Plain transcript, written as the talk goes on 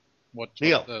What's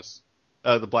Neil, this?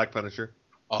 the Black Punisher.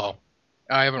 Oh,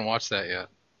 I haven't watched that yet.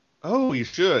 Oh, you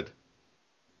should.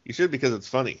 You should because it's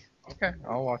funny. Okay,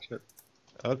 I'll watch it.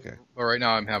 Okay. But right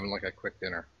now I'm having like a quick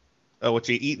dinner. Oh, what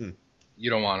you eating? You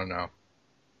don't want to know.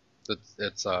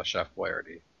 It's Chef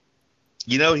Boyardee.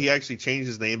 You know, he actually changed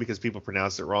his name because people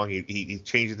pronounced it wrong. He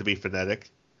changed it to be phonetic.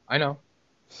 I know.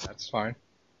 That's fine.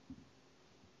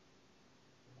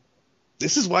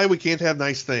 This is why we can't have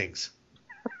nice things.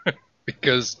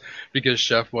 Because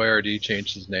Chef Boyardee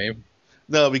changed his name.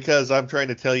 No, because I'm trying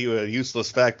to tell you a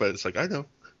useless fact, but it's like, I know.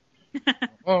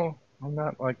 Oh, I'm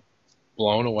not like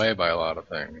blown away by a lot of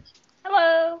things.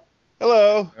 Hello.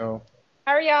 Hello. No.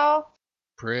 How are y'all?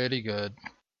 Pretty good.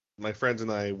 My friends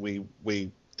and I, we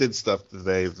did stuff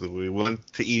today. We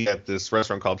went to eat at this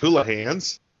restaurant called Hula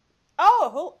Hands.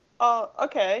 Oh,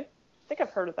 okay. I think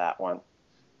I've heard of that one.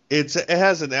 It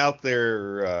has an out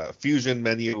there fusion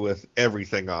menu with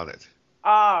everything on it.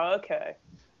 Ah, okay.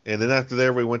 And then after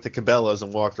there, we went to Cabela's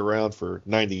and walked around for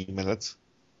 90 minutes.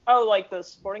 Oh, like the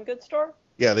sporting goods store?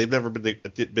 Yeah, they've never been to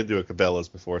a Cabela's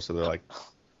before, so they're like,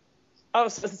 Oh,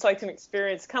 so it's like an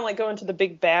experience, kind of like going to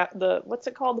the what's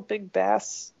it called? The Big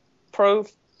Bass Pro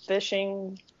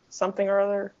Fishing something or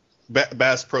other?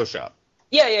 Bass Pro Shop.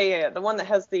 Yeah. The one that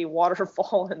has the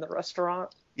waterfall in the restaurant.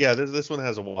 Yeah, this one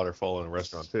has a waterfall in a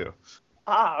restaurant too.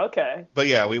 Ah, okay. But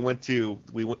yeah, we went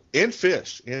and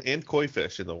fish and koi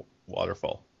fish in the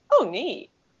waterfall. Oh, neat.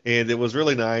 And it was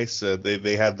really nice.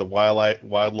 They had the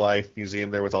wildlife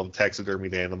museum there with all the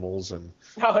taxidermied animals, and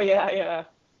Oh, yeah.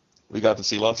 we got to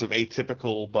see lots of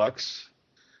atypical bucks.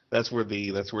 That's where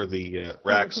the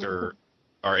racks are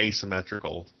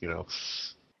asymmetrical. You know,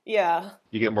 Yeah.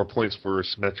 you get more points for a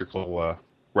symmetrical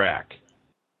rack.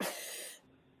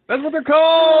 That's what they're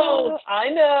called. I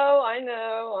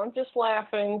know. I'm just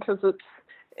laughing because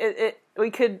we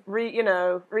could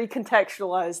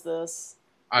recontextualize this.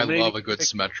 I love a good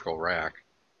symmetrical rack.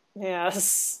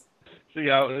 Yes. See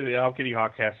how Kitty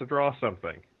Hawk has to draw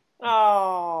something.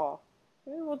 Oh,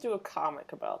 maybe we'll do a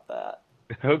comic about that.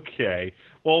 Okay.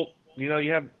 Well, you know,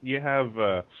 you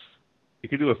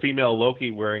could do a female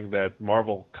Loki wearing that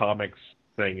Marvel Comics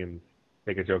thing and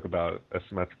make a joke about a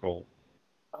symmetrical.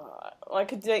 I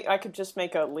could just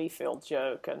make a Leafield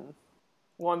joke, and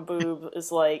one boob is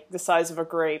like the size of a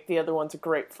grape, the other one's a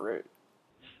grapefruit.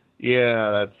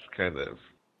 Yeah, that's kind of.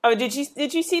 Oh, did you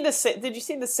see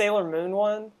the Sailor Moon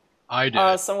one? I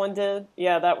did. Someone did.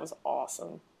 Yeah, that was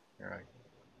awesome. Here, I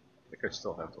think I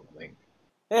still have the link.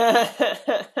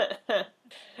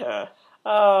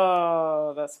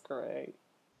 Oh, that's great.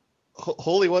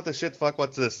 Holy what the shit fuck,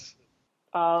 what's this?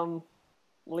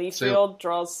 Leafield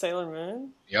draws Sailor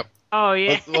Moon? Yep. Oh,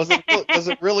 yeah. Was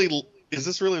it really, is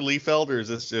this really Liefeld or is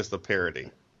this just a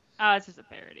parody? Oh, it's just a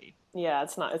parody. Yeah,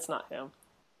 it's not him.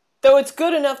 Though it's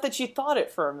good enough that you thought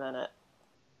it for a minute.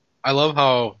 I love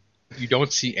how you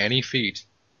don't see any feet.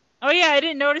 Oh, yeah, I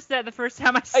didn't notice that the first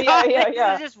time I saw it.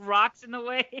 Yeah. There's just rocks in the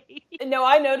way. No,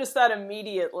 I noticed that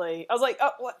immediately. I was like,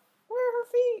 oh, what? Where are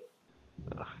her feet?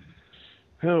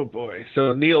 Oh boy.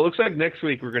 So Neil, looks like next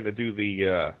week we're going to do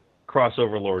the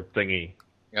crossover lord thingy.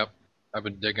 Yep. I've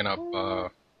been digging up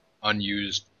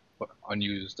unused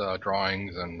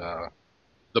drawings and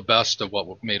the best of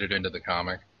what made it into the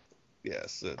comic.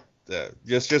 Yes.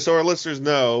 Just so our listeners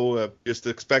know, just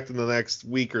expect in the next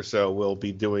week or so we'll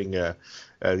be doing.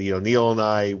 Neil and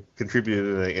I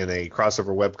contributed in a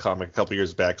crossover webcomic a couple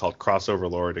years back called Crossover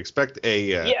Lord. Expect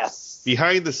a yes.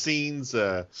 behind the scenes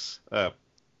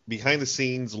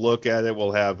look at it.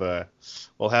 We'll have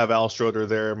Al Schroeder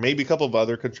there, maybe a couple of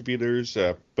other contributors,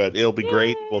 but it'll be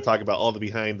great. We'll talk about all the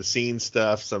behind the scenes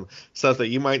stuff, some stuff that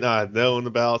you might not have known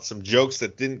about, some jokes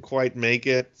that didn't quite make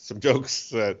it, some jokes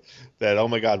that oh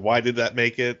my god, why did that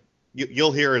make it?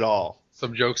 You'll hear it all.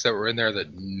 Some jokes that were in there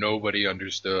that nobody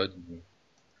understood.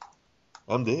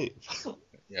 I'm Dave.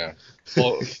 Yeah.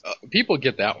 Well, people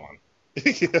get that one.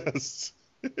 Yes.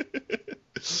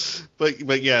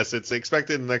 but yes, it's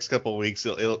expected in the next couple of weeks.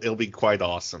 It'll be quite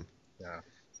awesome. Yeah.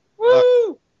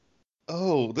 Woo!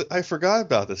 I forgot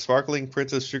about the Sparkling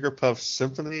Princess Sugar Puff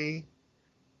Symphony.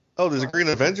 Oh, there's a Green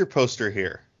Avenger poster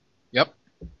here. Yep.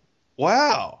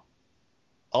 Wow.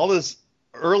 All this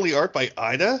early art by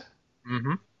Ida?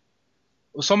 Mm-hmm.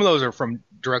 Well, some of those are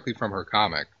directly from her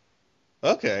comic.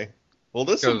 Okay. Well,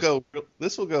 this will go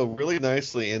really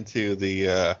nicely into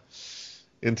the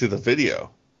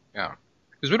video. Yeah.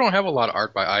 Because we don't have a lot of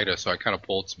art by Ida, so I kind of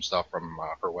pulled some stuff from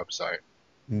her website.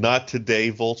 Not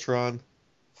today, Voltron?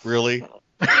 Really?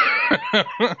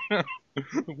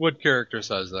 What character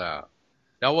says that?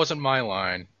 That wasn't my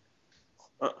line.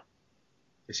 I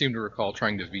seem to recall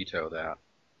trying to veto that.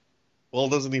 Well, it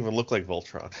doesn't even look like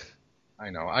Voltron. I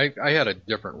know. I had a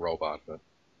different robot, but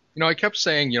I kept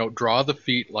saying, draw the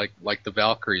feet like the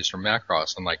Valkyries from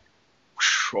Macross, and like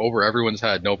whoosh, over everyone's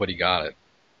head, nobody got it.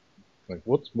 Like,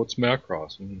 what's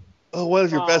Macross? And Oh, one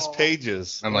of your best Oh.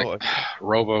 pages. I'm like,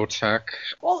 Robotech.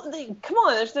 Well, come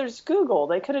on, there's Google.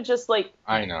 They could have just like,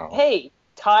 I know. hey,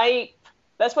 type.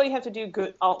 That's why you have to do.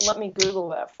 Let me Google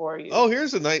that for you. Oh,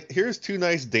 here's two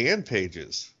nice Dan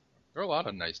pages. There are a lot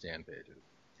of nice Dan pages.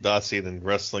 Dacian and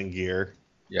wrestling gear.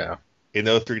 Yeah. A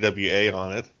no 3WA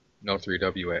on it. No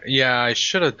 3WA. Yeah, I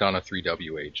should have done a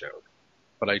 3WA joke,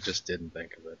 but I just didn't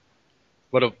think of it.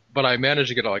 But I managed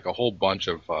to get like a whole bunch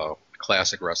of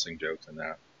classic wrestling jokes in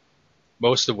that.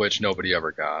 Most of which nobody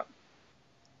ever got.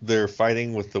 They're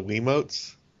fighting with the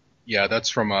Wiimotes? Yeah, that's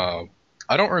from I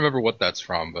don't remember what that's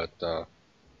from, but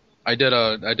I did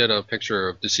a picture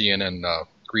of Dacian and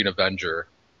Green Avenger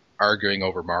arguing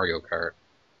over Mario Kart.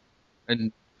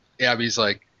 And Abby's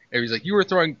like, you were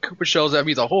throwing Koopa shells at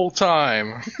me the whole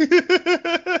time.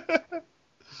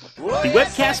 The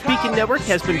Webcast Beacon Network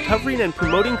has been covering and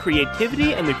promoting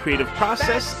creativity and the creative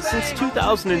process since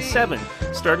 2007,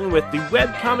 starting with the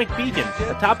Webcomic Beacon,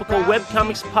 a topical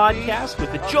webcomics podcast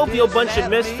with a jovial bunch of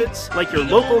misfits like your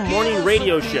local morning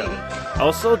radio show.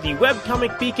 Also, the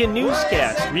Webcomic Beacon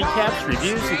newscast, recaps,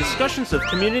 reviews, and discussions of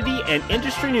community and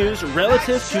industry news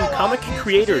relative to comic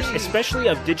creators, especially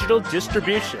of digital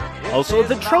distribution. Also,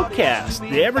 the Tropecast,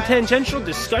 the ever-tangential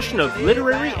discussion of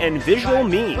literary and visual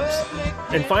memes.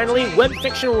 And finally, Web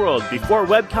Fiction World. Before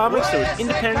webcomics, there was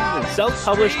independent and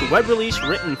self-published web-release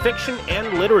written fiction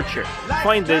and literature.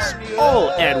 Find this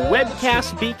all at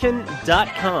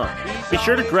webcastbeacon.com. Be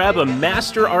sure to grab a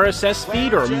master RSS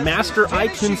feed or master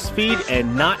iTunes feed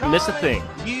and not miss a thing.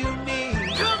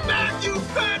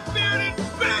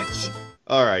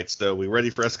 All right, so we ready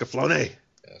for Escaflowne?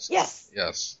 Yes.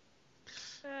 Yes.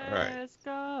 All right.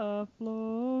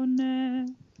 Escaflowne.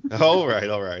 All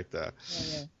right.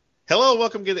 Hello,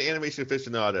 welcome to the Animation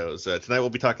Aficionados. Tonight we'll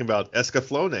be talking about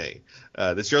Escaflowne.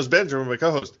 This show's Benjamin, my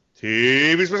co-host,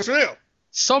 TV Special Neil.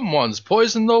 Someone's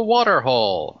poisoned the water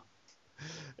hole.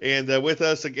 And with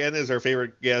us again is our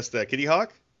favorite guest, Kitty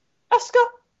Hawk.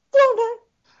 Escaflowne.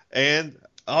 And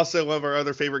also one of our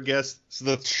other favorite guests,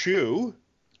 the Chew.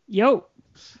 Yo.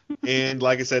 And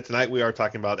like I said, tonight we are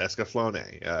talking about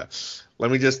Escaflowne.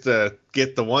 Let me just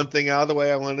get the one thing out of the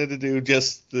way I wanted to do.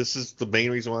 This is the main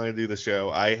reason why I wanted to do the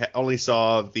show. I only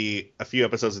saw a few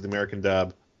episodes of the American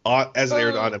dub as it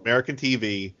aired on American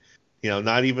TV.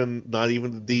 Not even the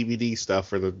DVD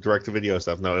stuff or the direct-to-video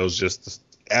stuff. No, it was just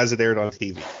as it aired on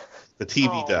TV. The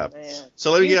TV dub. Man.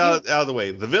 So let me get out of the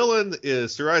way. The villain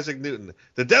is Sir Isaac Newton,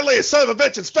 the deadliest son of a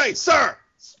bitch in space, sir!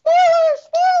 Spoilers!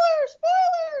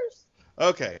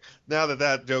 Okay, now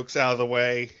that joke's out of the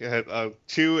way,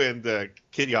 Chew and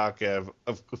Kitty Hawk have,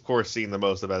 of course, seen the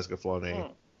most of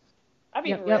Escaflowne. I've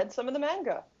even read some of the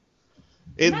manga.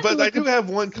 But I do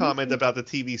have one comment about the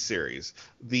TV series.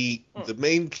 The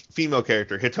main female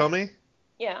character, Hitome,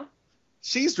 Yeah.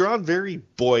 she's drawn very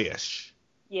boyish.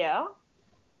 Yeah.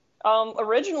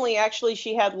 Originally, actually,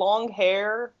 she had long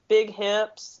hair, big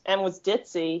hips, and was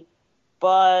ditzy.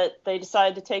 But they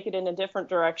decided to take it in a different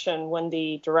direction when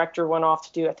the director went off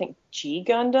to do, I think, G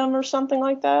Gundam or something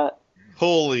like that.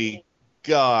 Holy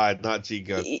God, not G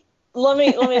Gundam. Let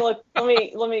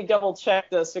me double check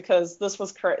this because this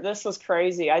was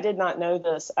crazy. I did not know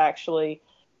this actually.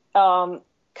 Kazuki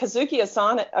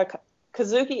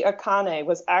Akane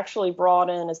was actually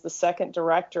brought in as the second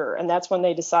director, and that's when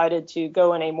they decided to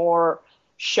go in a more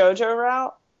shoujo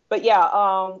route. But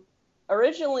yeah.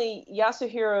 Originally,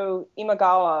 Yasuhiro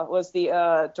Imagawa was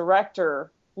the director.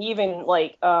 He even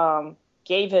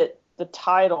gave it the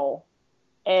title,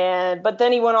 but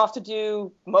then he went off to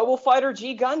do Mobile Fighter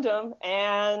G Gundam,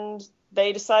 and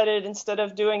they decided instead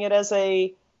of doing it as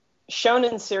a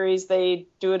shonen series, they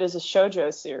do it as a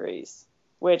shoujo series,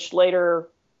 which later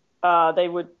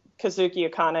Kazuki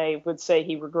Akane would say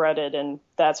he regretted, and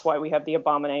that's why we have the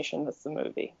Abomination. That's the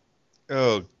movie.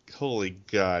 Oh, holy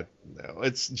God, no.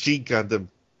 It's G Gundam.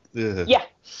 Ugh.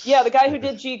 Yeah, the guy who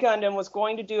did G Gundam was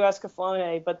going to do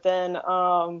Escaflowne, but then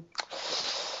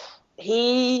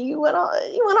he went off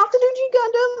to do G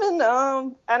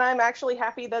Gundam, and I'm actually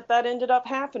happy that ended up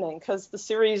happening, because the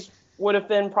series would have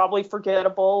been probably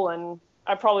forgettable, and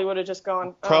I probably would have just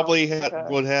gone...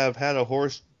 would have had a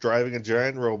horse driving a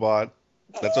giant robot.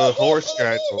 That's a horse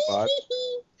giant robot.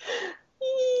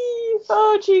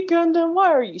 Oh, G Gundam,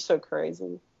 why are you so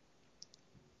crazy?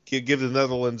 Give the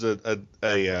Netherlands a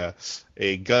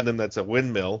Gundam that's a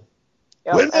windmill.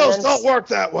 Yep. Windmills don't work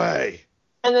that way.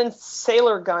 And then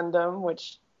Sailor Gundam,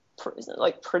 which isn't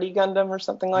like Pretty Gundam or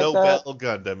something like that. No Battle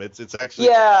Gundam. It's actually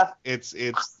yeah. It's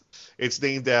It's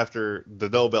named after the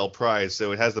Nobel Prize,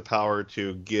 so it has the power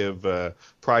to give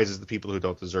prizes to people who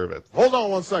don't deserve it. Hold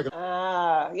on one second.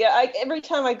 Yeah. Every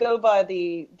time I go by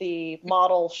the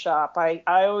model shop, I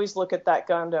always look at that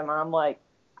Gundam, and I'm like,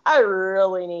 I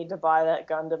really need to buy that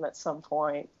Gundam at some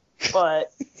point,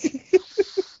 but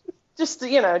just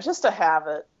to have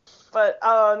it. But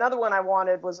another one I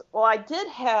wanted was, well, I did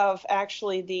have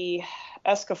actually the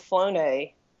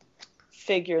Escaflowne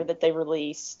figure that they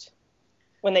released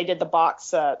when they did the box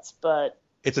sets, but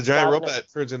It's a giant robot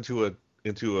that turns into a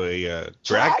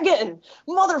dragon.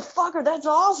 Motherfucker, that's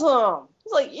awesome.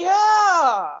 It's like,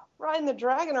 yeah, riding the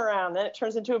dragon around. Then it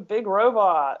turns into a big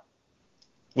robot.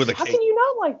 With a cape. How can you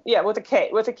not like? Yeah, with a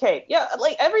cape. Yeah,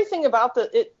 like everything about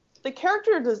the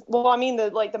character does. Well, I mean,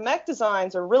 the mech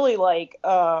designs are really like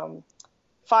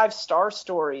 5-star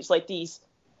stories, like these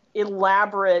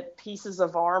elaborate pieces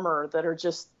of armor that are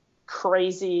just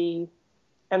crazy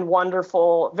and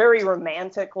wonderful, very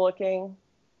romantic looking.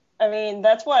 I mean,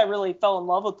 that's why I really fell in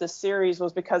love with this series,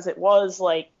 was because it was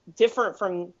like different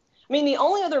from. I mean, the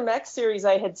only other mech series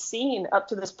I had seen up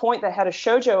to this point that had a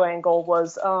shoujo angle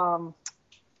was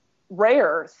Ray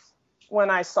Earth when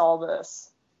I saw this.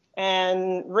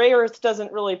 And Ray Earth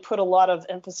doesn't really put a lot of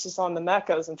emphasis on the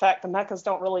mechas. In fact, the mechas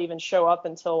don't really even show up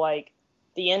until like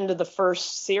the end of the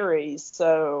first series.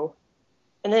 So,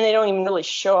 and then they don't even really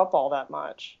show up all that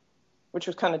much, which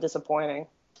was kind of disappointing.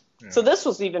 Yeah. So this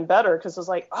was even better because it was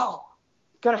like, oh,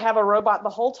 gonna have a robot the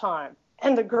whole time,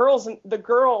 and the girl,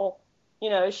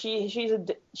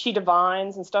 she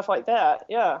divines and stuff like that.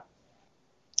 Yeah.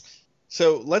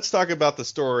 So let's talk about the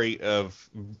story of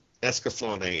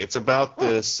Escaflowne. It's about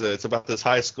this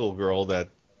high school girl that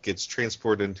gets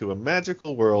transported into a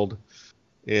magical world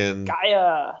in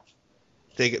Gaia.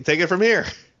 Take it from here.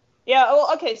 Yeah. Well,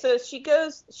 okay. So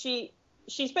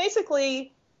she's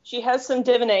basically, she has some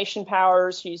divination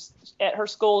powers. She's at her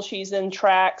school. She's in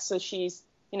track, so she's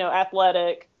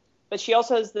athletic, but she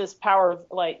also has this power of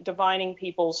like divining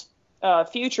people's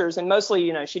futures, and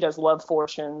mostly she does love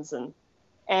fortunes.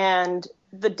 And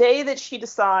the day that she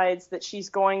decides that she's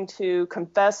going to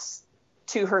confess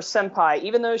to her senpai,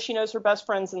 even though she knows her best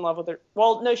friend's in love with her.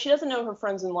 Well, no, she doesn't know her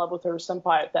friend's in love with her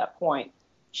senpai at that point.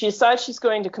 She decides she's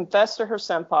going to confess to her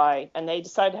senpai, and they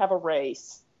decide to have a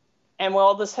race. And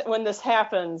when this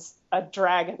happens, a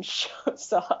dragon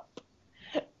shows up.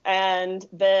 And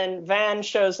then Van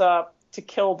shows up to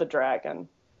kill the dragon.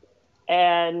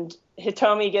 And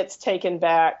Hitomi gets taken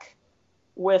back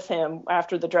with him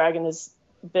after the dragon has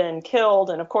been killed.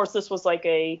 And of course, this was like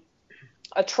a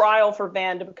trial for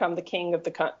Van to become the king of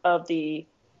the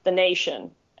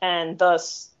nation, and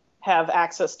thus have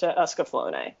access to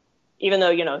Escaflowne. Even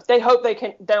though they hope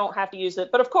they don't have to use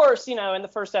it, but of course in the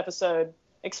first episode,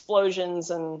 explosions,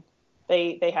 and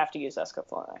they have to use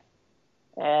Escaflowne,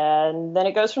 and then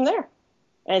it goes from there.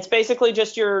 And it's basically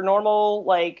just your normal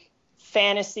like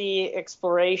fantasy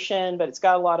exploration, but it's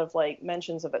got a lot of like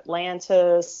mentions of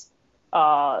Atlantis,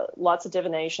 lots of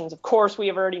divinations. Of course, we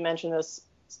have already mentioned this.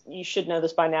 You should know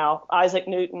this by now. Isaac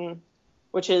Newton,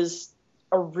 which is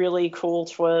a really cool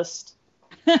twist.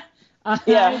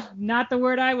 Yeah, not the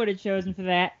word I would have chosen for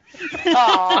that.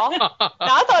 Aw,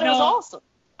 I thought it was awesome.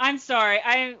 I'm sorry.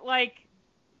 I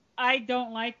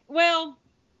don't like. Well,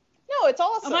 no, it's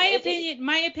awesome. My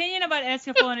opinion about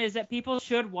Escaflowne is that people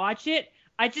should watch it.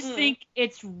 I just think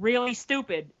it's really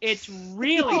stupid. It's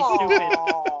really stupid.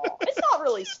 It's not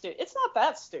really stupid. It's not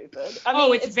that stupid. I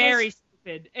mean, it's very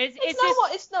stupid.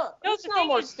 It's not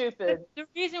more stupid. The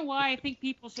reason why I think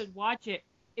people should watch it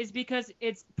is because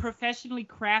it's professionally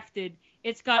crafted.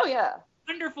 It's got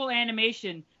wonderful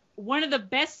animation, one of the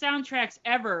best soundtracks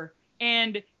ever,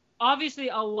 and obviously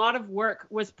a lot of work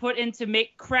was put into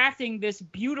crafting this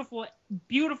beautiful,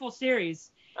 beautiful series.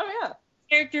 Oh yeah.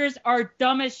 Characters are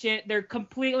dumb as shit. They're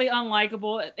completely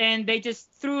unlikable, and they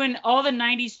just threw in all the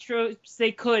 90s tropes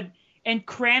they could and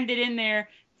crammed it in there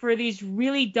for these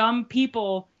really dumb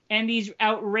people and these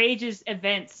outrageous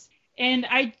events. And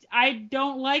I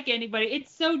don't like anybody.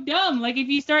 It's so dumb. Like, if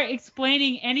you start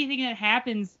explaining anything that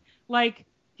happens, like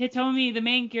Hitomi, the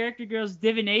main character girl's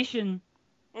divination,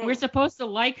 we're supposed to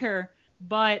like her,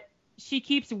 but she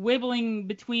keeps wibbling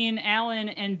between Alan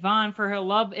and Vaughn for her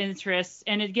love interests,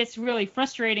 and it gets really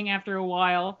frustrating after a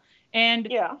while.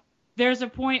 And there's a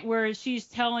point where she's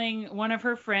telling one of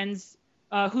her friends,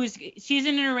 she's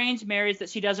in an arranged marriage that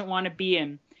she doesn't want to be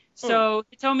in. So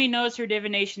Hitomi knows her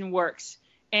divination works,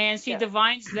 and she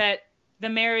divines that the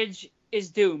marriage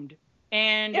is doomed.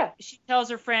 And she tells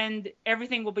her friend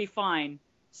everything will be fine.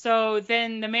 So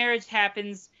then the marriage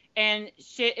happens, and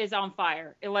shit is on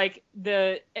fire. Like,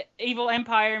 the evil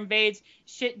empire invades,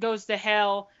 shit goes to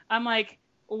hell. I'm like,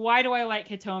 why do I like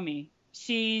Hitomi?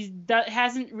 She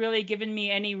hasn't really given me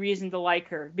any reason to like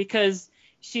her because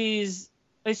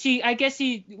I guess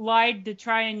she lied to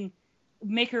try and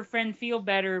make her friend feel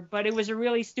better, but it was a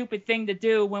really stupid thing to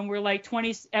do when we're like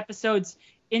 20 episodes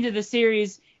into the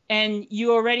series and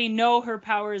you already know her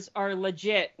powers are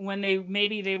legit when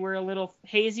they were a little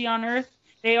hazy on Earth.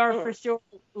 They are for sure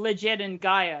legit in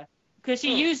Gaia because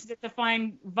she used it to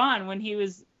find Vaughn when he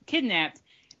was kidnapped.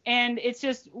 And it's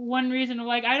just one reason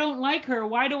like, I don't like her.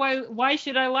 Why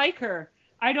should I like her?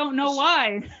 I don't know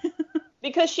why.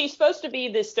 Because she's supposed to be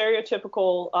the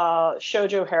stereotypical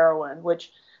shoujo heroine,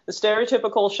 which the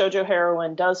stereotypical shoujo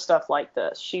heroine does stuff like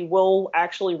this. She will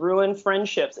actually ruin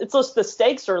friendships. It's just the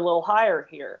stakes are a little higher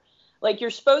here. Like, you're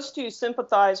supposed to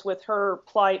sympathize with her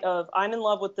plight of, I'm in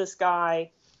love with this guy,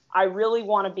 I really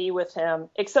want to be with him,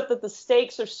 except that the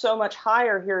stakes are so much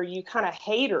higher here, you kind of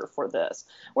hate her for this.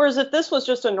 Whereas if this was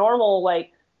just a normal,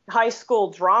 like, high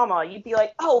school drama, you'd be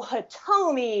like, oh,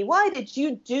 Hitomi, why did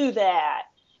you do that?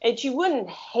 And you wouldn't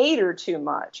hate her too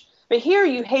much. But here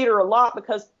you hate her a lot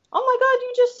because, oh my God,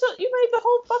 you made the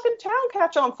whole fucking town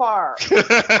catch on fire.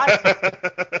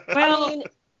 I mean,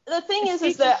 the thing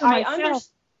is that I understand.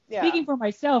 Yeah. Speaking for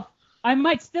myself, I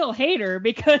might still hate her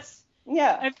because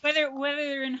yeah, whether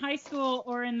they're in high school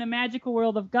or in the magical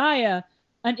world of Gaia,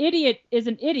 an idiot is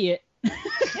an idiot.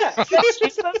 Yeah,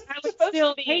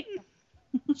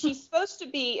 she's supposed to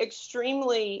be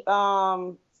extremely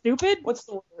stupid. What's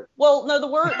the word? Well, no, the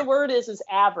word is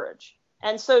average.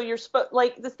 And so you're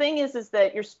the thing is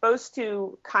that you're supposed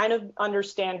to kind of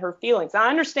understand her feelings. I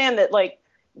understand that like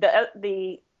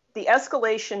the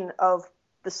escalation of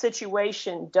the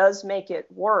situation does make it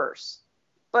worse,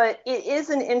 but it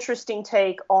is an interesting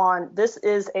take on this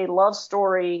is a love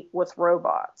story with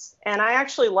robots, and I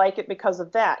actually like it because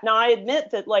of that. Now I admit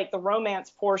that like the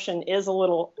romance portion is a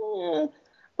little,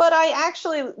 but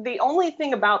the only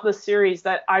thing about this series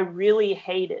that I really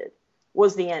hated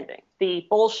was the ending, the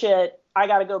bullshit I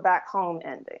gotta go back home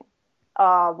ending,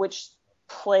 which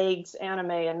plagues anime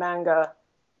and manga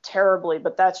terribly,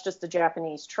 but that's just the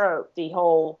Japanese trope. The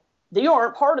whole, you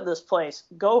aren't part of this place,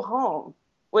 go home,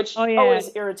 which always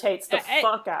irritates the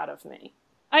fuck out of me.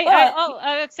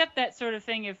 I'll accept that sort of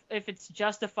thing if it's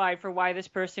justified for why this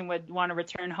person would want to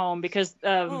return home because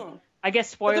I guess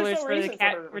spoilers for the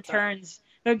cat returns.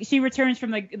 She returns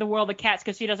from the world of cats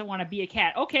because she doesn't want to be a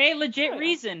cat. Okay, legit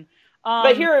reason.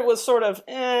 But here it was sort of,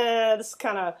 this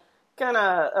kind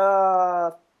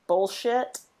of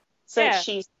bullshit since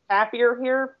she's happier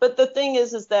here. But the thing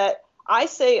is that I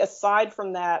say aside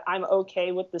from that, I'm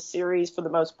okay with the series for the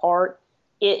most part.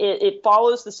 It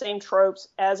follows the same tropes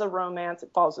as a romance. It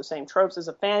follows the same tropes as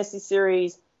a fantasy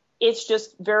series. It's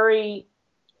just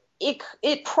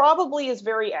it probably is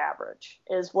very average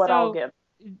is what I'll give.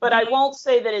 But I won't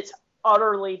say that it's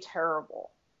utterly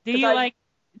terrible. Do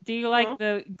you like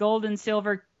the gold and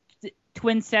silver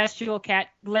twin-sexual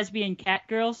lesbian cat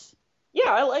girls? Yeah,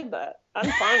 I like that.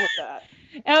 I'm fine with that.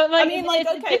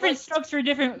 Different strokes for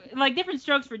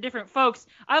different folks.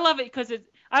 I love it because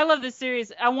I love this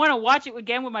series. I want to watch it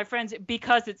again with my friends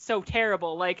because it's so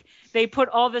terrible. Like they put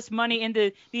all this money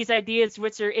into these ideas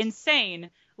which are insane.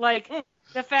 Like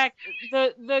the fact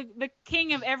the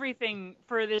king of everything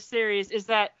for this series is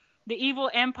that the evil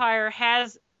empire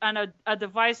has a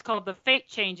device called the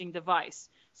fate-changing device.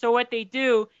 So what they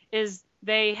do is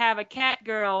they have a cat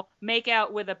girl make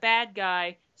out with a bad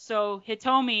guy. So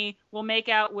Hitomi will make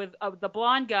out with the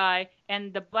blonde guy,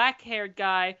 and the black-haired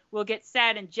guy will get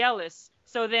sad and jealous.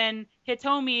 So then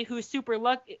Hitomi, who's super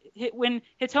lucky, when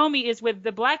Hitomi is with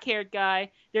the black-haired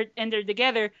guy, they're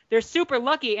together, they're super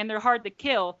lucky and they're hard to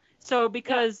kill. So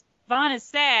because Vaughn is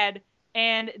sad,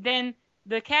 and then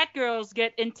the cat girls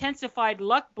get intensified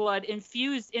luck blood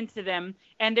infused into them,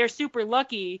 and they're super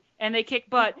lucky, and they kick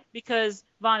butt because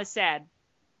Vaughn is sad.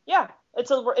 Yeah,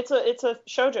 it's a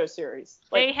shoujo series.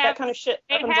 Like that kind of shit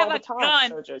happens all the time. They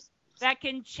have a gun that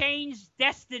can change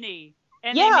destiny.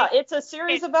 And it's a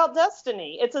series about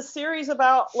destiny. It's a series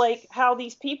about like how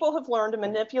these people have learned to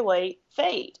manipulate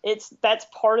fate. That's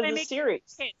part of the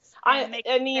series.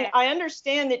 I mean, I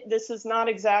understand that this is not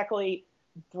exactly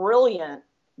brilliant.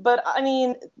 But I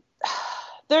mean,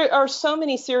 there are so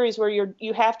many series where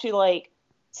you have to like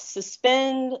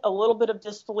suspend a little bit of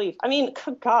disbelief. I mean,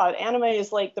 God, anime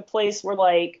is like the place where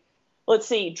like, let's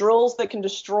see, drills that can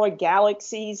destroy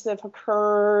galaxies have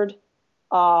occurred.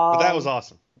 But that was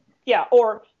awesome. Yeah,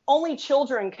 or only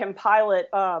children can pilot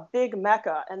a big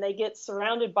mecha, and they get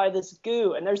surrounded by this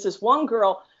goo. And there's this one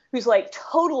girl who's like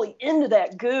totally into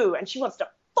that goo, and she wants to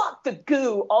fuck the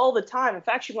goo all the time. In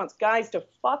fact, she wants guys to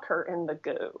fuck her in the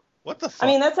goo. What the fuck? I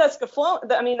mean, that's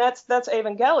Escaflowne. I mean, that's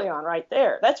Evangelion right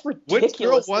there. That's ridiculous. Which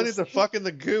girl wanted to fuck in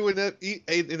the goo in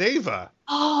Ava?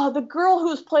 Oh, the girl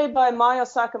who's played by Maya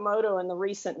Sakamoto in the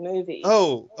recent movie.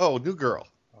 Oh, new girl.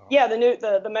 Yeah,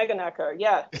 the Mega Necker.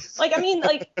 Yeah. Like, I mean,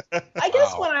 like, I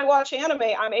guess when I watch anime,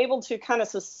 I'm able to kind of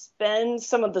suspend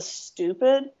some of the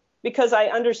stupid because I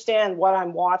understand what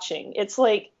I'm watching. It's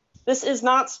like, this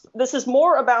is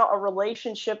more about a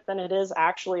relationship than it is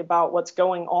actually about what's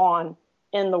going on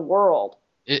in the world.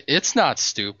 It's not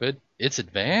stupid. It's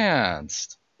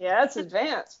advanced. Yeah, it's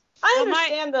advanced.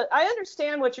 I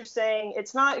understand what you're saying.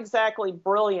 It's not exactly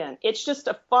brilliant. It's just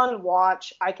a fun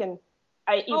watch. You can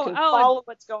follow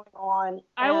what's going on.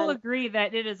 I will agree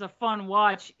that it is a fun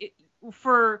watch.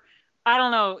 I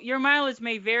don't know, your mileage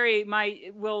may vary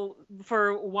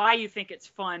for why you think it's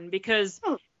fun, because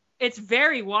it's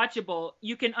very watchable.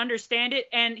 You can understand it,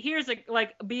 and here's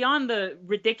beyond the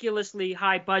ridiculously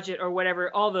high budget or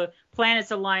whatever, all the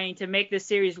planets aligning to make this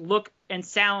series look and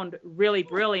sound really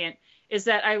brilliant, is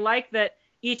that I like that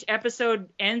each episode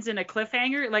ends in a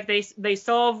cliffhanger. Like they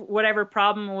solve whatever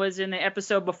problem was in the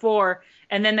episode before,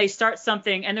 and then they start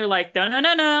something, and they're like,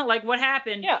 no, like what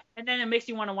happened? Yeah. And then it makes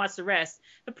you want to watch the rest.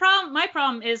 My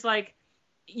problem is like,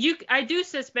 I do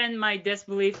suspend my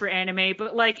disbelief for anime,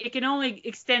 but like it can only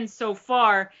extend so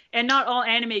far, and not all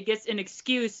anime gets an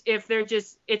excuse if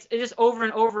it's just over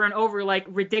and over and over like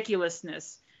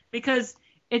ridiculousness, because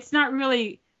it's not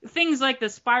really things like the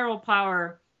spiral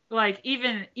power. Like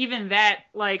even that,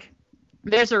 like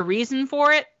there's a reason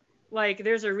for it. Like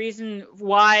there's a reason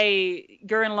why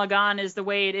Gurren Lagann is the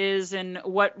way it is, and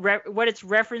what it's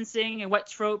referencing and what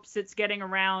tropes it's getting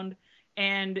around.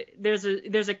 And there's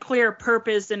a clear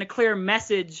purpose and a clear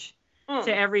message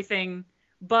to everything.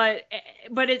 But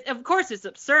of course it's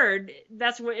absurd.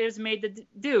 That's what it was made to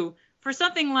do. For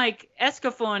something like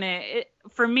Escaflowne,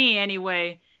 for me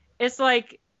anyway, it's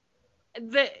like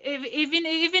even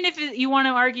if you want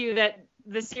to argue that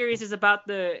the series is about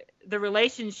the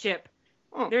relationship,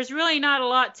 there's really not a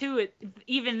lot to it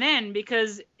even then,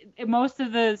 because most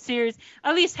of the series,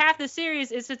 at least half the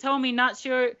series, is Hitomi not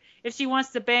sure if she wants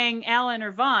to bang Alan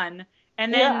or Vaughn,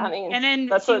 and then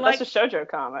that's a shoujo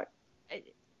comic.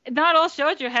 Not all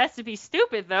shoujo has to be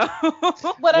stupid though.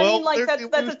 But I mean, like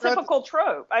that's a typical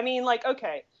trope. I mean, like,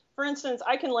 okay, for instance,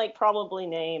 I can like probably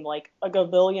name like a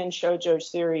gabillion shoujo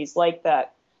series like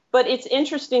that. But it's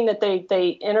interesting that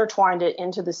they intertwined it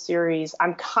into the series.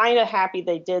 I'm kind of happy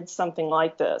they did something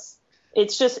like this.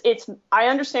 I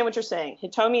understand what you're saying.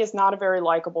 Hitomi is not a very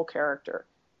likable character,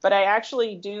 but I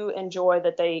actually do enjoy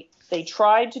that they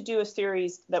tried to do a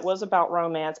series that was about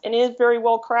romance, and it is very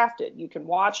well crafted. You can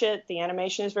watch it. The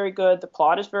animation is very good. The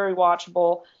plot is very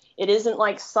watchable. It isn't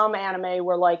like some anime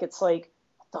where like it's like,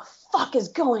 what the fuck is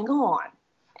going on?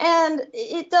 And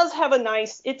it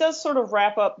does sort of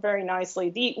wrap up very nicely.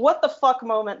 The what the fuck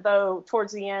moment, though,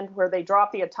 towards the end where they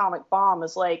drop the atomic bomb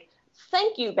is like,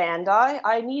 thank you, Bandai.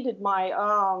 I needed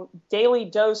my daily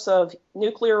dose of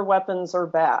nuclear weapons are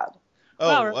bad.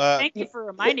 Thank you for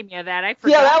reminding me of that. I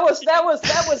forgot. Yeah,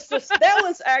 that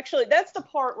was actually, that's the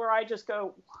part where I just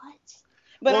go, what?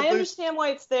 But I understand why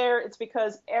it's there. It's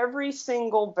because every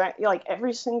single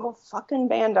fucking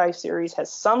Bandai series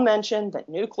has some mention that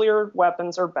nuclear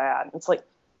weapons are bad. It's like,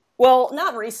 well,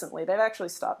 not recently. They've actually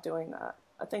stopped doing that.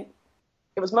 I think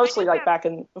it was mostly like back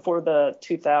in before the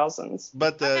 2000s.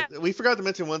 But we forgot to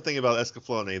mention one thing about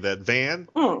Escaflowne, that Van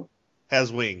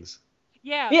has wings.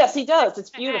 Yeah. Yes, he does.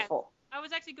 It's beautiful. I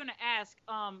was actually going to ask,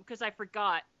 because I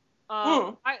forgot.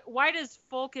 Why does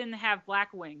Falcon have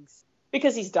black wings?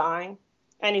 Because he's dying.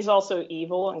 And he's also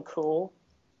evil and cool.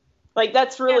 Like,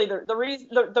 that's really the reason.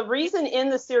 The reason in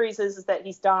the series is that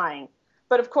he's dying.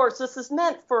 But of course, this is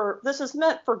meant for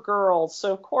girls.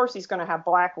 So of course he's going to have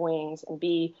black wings and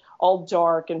be all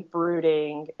dark and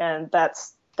brooding, and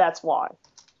that's why.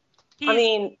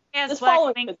 He has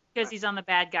black wings because he's on the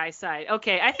bad guy side.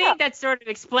 Okay, I think that sort of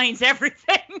explains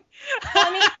everything.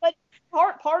 I mean, but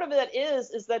part of it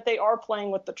is that they are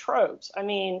playing with the tropes. I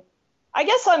mean, I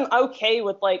guess I'm okay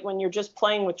with like when you're just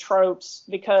playing with tropes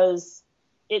because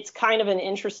it's kind of an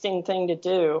interesting thing to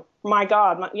do. My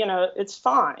God, it's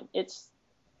fine.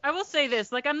 I will say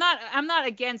this, like I'm not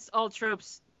against all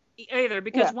tropes either,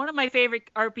 because one of my favorite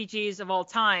RPGs of all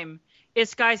time is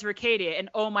Skies of Arcadia, and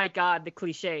oh my God, the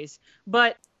cliches.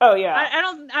 But I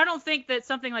don't think that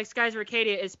something like Skies of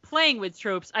Arcadia is playing with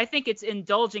tropes. I think it's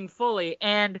indulging fully,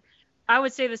 and I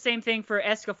would say the same thing for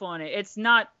Escaflowne. It's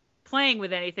not playing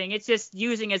with anything, it's just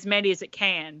using as many as it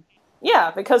can.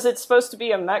 Yeah, because it's supposed to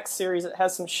be a mech series that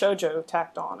has some shoujo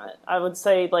tacked on it. I would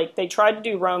say like they tried to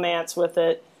do romance with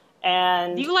it,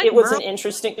 and it was an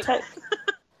interesting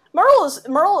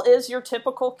Merle is your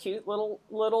typical cute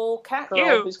little cat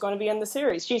girl who's going to be in the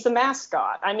series. She's a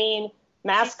mascot. I mean,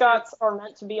 mascots are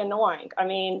meant to be annoying. I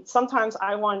mean, sometimes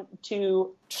I want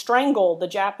to strangle the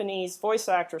Japanese voice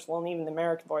actors, well, even the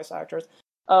American voice actors,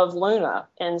 of Luna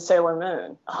in Sailor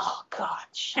Moon. Oh, God,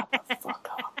 shut the fuck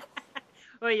up.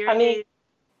 Well, I mean,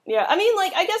 yeah, I mean,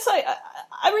 like, I guess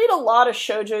I read a lot of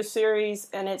shoujo series,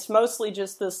 and it's mostly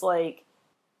just this, like,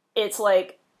 it's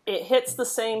like, it hits the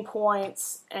same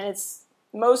points, and it's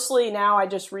mostly now I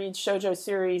just read shoujo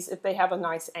series if they have a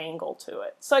nice angle to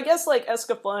it. So I guess like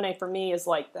Escaflowne for me is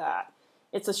like that.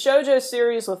 It's a shoujo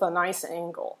series with a nice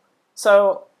angle.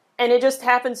 So, and it just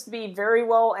happens to be very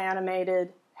well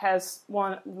animated, has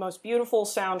one of the most beautiful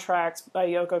soundtracks by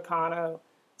Yoko Kanno.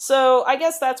 So I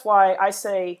guess that's why I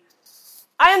say,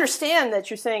 I understand that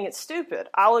you're saying it's stupid.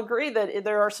 I'll agree that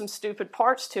there are some stupid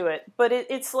parts to it, but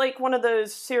it's like one of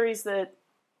those series that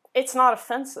it's not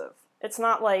offensive. It's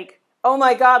not like, oh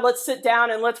my God, let's sit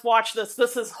down and let's watch this.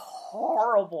 This is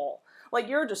horrible. Like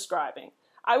you're describing.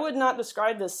 I would not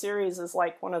describe this series as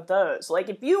like one of those. Like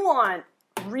if you want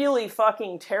really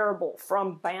fucking terrible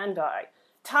from Bandai,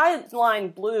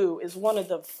 Tideline Blue is one of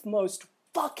the most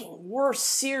fucking worst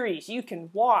series you can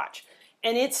watch.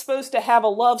 And it's supposed to have a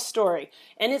love story.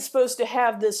 And it's supposed to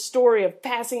have this story of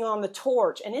passing on the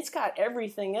torch. And it's got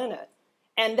everything in it.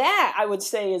 And that, I would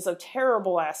say, is a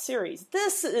terrible-ass series.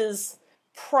 This is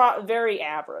very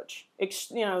average.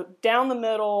 Down the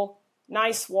middle,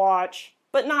 nice watch,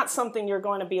 but not something you're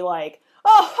going to be like,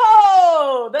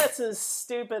 oh, that's as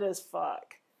stupid as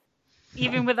fuck.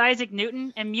 Even with Isaac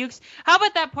Newton and Mukes. How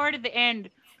about that part at the end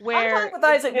where... I'm fine with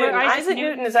Isaac Newton. Isaac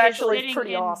Newton is actually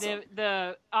pretty awesome.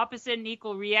 The opposite and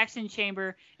equal reaction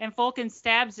chamber, and Falcon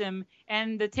stabs him,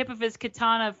 and the tip of his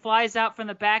katana flies out from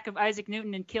the back of Isaac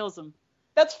Newton and kills him.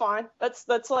 That's fine. That's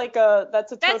like a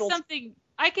total. That's something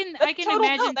I can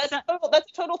imagine. No, that's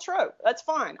a total trope. That's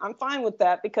fine. I'm fine with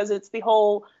that because it's the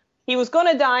whole. He was going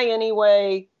to die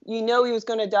anyway. You know he was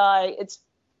going to die.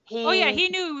 He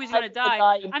knew he was going to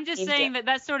die. I'm just saying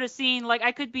that sort of scene, like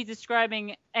I could be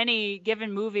describing any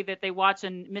given movie that they watch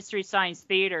in Mystery Science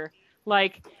Theater.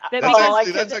 Like that,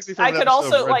 that's actually from I could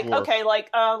also Red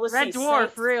Dwarf. Let's Red see.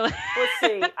 Dwarf, really. Let's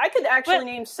see. I could actually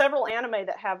name several anime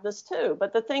that have this too.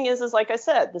 But the thing is like I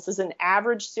said, this is an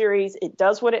average series. It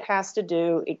does what it has to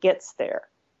do. It gets there.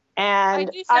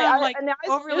 And I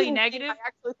overly negative. I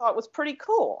actually thought was pretty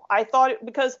cool. I thought it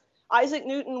because Isaac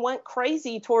Newton went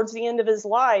crazy towards the end of his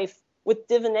life with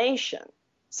divination.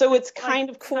 So it's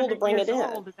kind of cool to bring it in.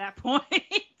 At that point.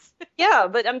 Yeah,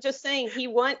 but I'm just saying he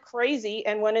went crazy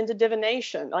and went into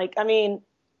divination. Like, I mean,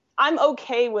 I'm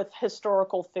okay with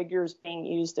historical figures being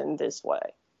used in this way.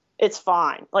 It's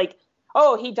fine. Like,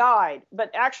 oh, he died,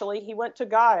 but actually he went to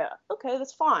Gaia. Okay,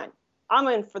 that's fine. I'm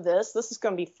in for this. This is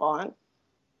going to be fun.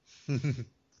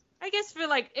 I guess for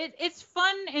like, it's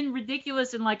fun and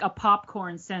ridiculous in like a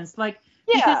popcorn sense. Like,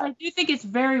 because I do think it's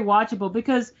very watchable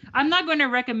because I'm not going to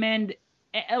recommend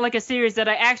like a series that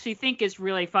I actually think is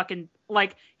really fucking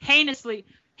like heinously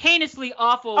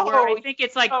awful where I think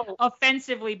it's like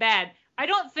offensively bad. I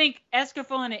don't think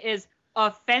Escaflowne is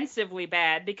offensively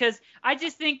bad because I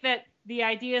just think that the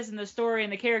ideas and the story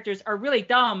and the characters are really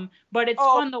dumb, but it's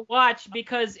fun to watch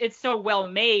because it's so well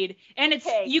made and it's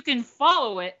you can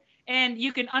follow it and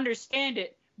you can understand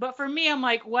it. But for me, I'm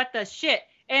like, what the shit?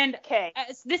 And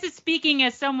this is speaking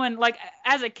as someone like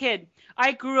as a kid,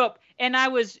 I grew up and I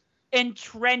was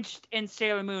entrenched in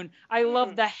Sailor Moon. I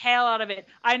love the hell out of it.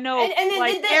 I know.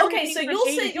 So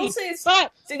you'll say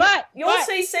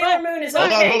Sailor Moon is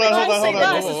okay. Hold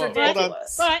on. This is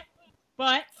ridiculous.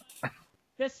 But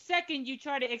the second you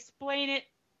try to explain it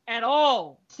at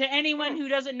all to anyone who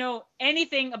doesn't know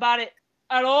anything about it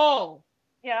at all,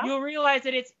 you'll realize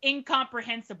that it's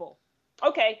incomprehensible.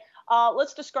 Okay,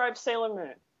 let's describe Sailor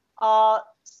Moon.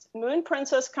 Moon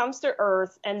Princess comes to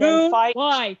Earth and then fights.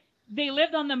 Why? They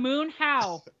lived on the moon?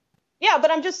 How? Yeah,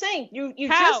 but I'm just saying, you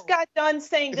just got done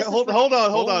saying this. Hold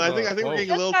on. I think we're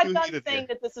getting a little too heated. You just got done saying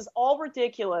that this is all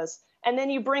ridiculous, and then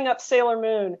you bring up Sailor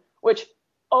Moon, which,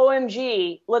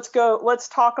 OMG, let's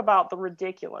talk about the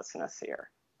ridiculousness here.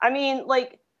 I mean,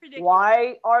 like,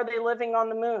 why are they living on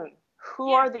the moon?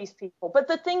 Who are these people? But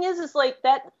the thing is like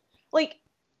that, like,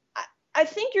 I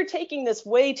think you're taking this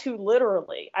way too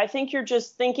literally. I think you're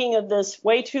just thinking of this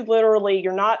way too literally.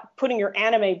 You're not putting your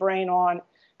anime brain on.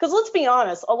 Because let's be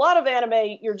honest, a lot of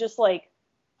anime, you're just like,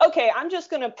 okay, I'm just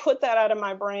going to put that out of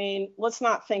my brain. Let's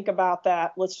not think about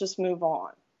that. Let's just move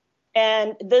on.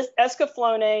 And this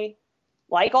Escaflowne,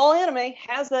 like all anime,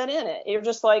 has that in it. You're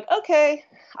just like, okay,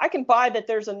 I can buy that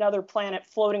there's another planet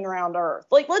floating around Earth.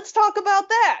 Like, let's talk about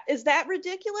that. Is that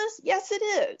ridiculous? Yes, it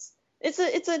is.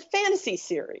 It's a fantasy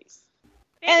series.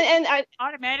 And I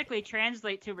automatically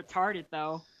translate to retarded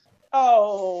though.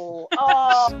 oh.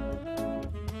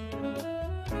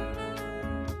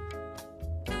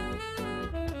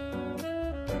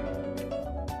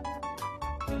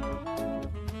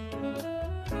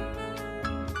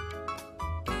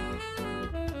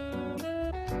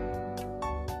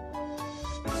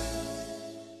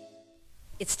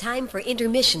 It's time for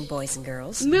intermission, boys and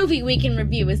girls. Movie Week in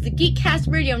Review is the Geekcast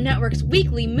Radio Network's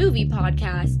weekly movie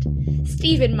podcast.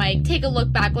 Steve and Mike take a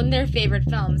look back on their favorite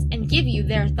films and give you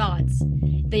their thoughts.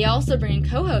 They also bring in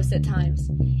co-hosts at times.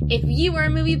 If you are a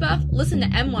movie buff, listen to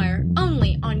M-Wire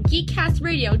only on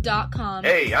GeekCastRadio.com.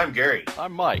 Hey, I'm Gary.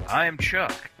 I'm Mike. I'm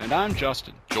Chuck. And I'm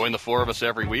Justin. Join the four of us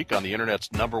every week on the internet's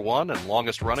 #1 and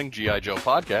longest-running G.I. Joe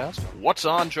podcast, What's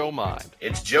on Joe Mind?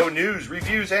 It's Joe news,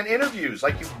 reviews, and interviews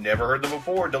like you've never heard them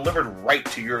before, delivered right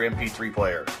to your MP3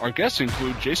 player. Our guests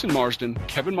include Jason Marsden,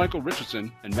 Kevin Michael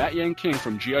Richardson, and Matt Yang King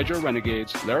from G.I. Joe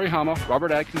Renegades, Larry Hama,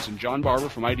 Robert Atkins, and John Barber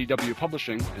from IDW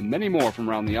Publishing, and many more from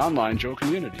around the online Joe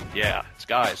community. Yeah, it's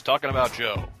guys talking about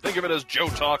Joe. Think of it as Joe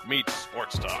Talk meets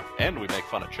sports talk. And we make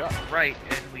fun of Chuck. Right,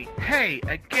 and hey,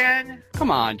 again?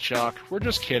 Come on, Chuck. We're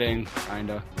just kidding,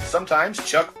 kinda. Sometimes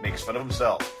Chuck makes fun of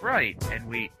himself. Right,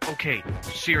 and okay,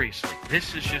 seriously,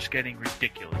 this is just getting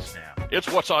ridiculous now. It's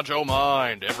What's on Joe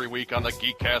Mind, every week on the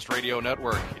Geekcast Radio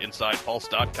Network,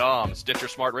 InsidePulse.com, Stitcher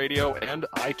Smart Radio, and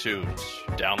iTunes.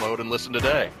 Download and listen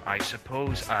today. I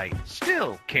suppose I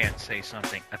still can't say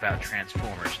something about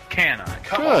Transformers, can I?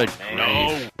 Come on, man.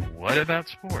 No. What about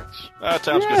sports? That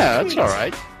sounds good. Yeah, that's all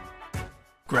right.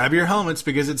 Grab your helmets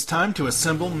because it's time to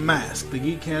assemble Mask. The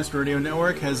Geekcast Radio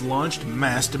Network has launched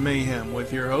Masked Mayhem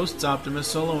with your hosts Optimus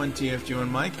Solo and TFG and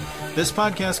Mike. This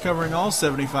podcast covering all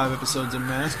 75 episodes of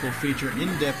Mask will feature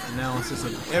in-depth analysis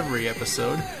of every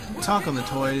episode, talk on the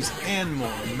toys, and more.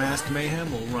 Masked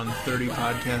Mayhem will run 30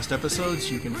 podcast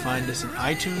episodes. You can find us in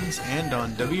iTunes and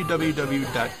on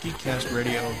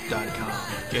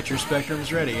www.geekcastradio.com. Get your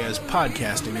spectrums ready as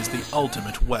podcasting is the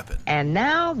ultimate weapon. And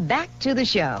now, back to the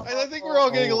show. I think we're all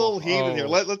getting a little heated here.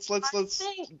 Let's. I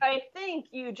think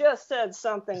you just said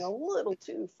something a little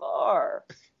too far.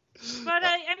 But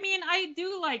I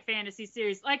do like fantasy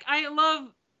series. Like I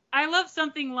love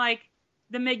something like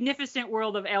The Magnificent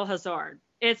World of El Hazard.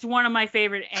 It's one of my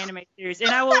favorite anime series,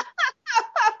 and I will.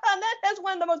 That has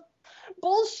one of the most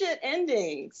bullshit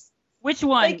endings. Which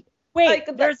one? Wait,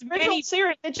 there's the original many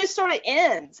series. It just sort of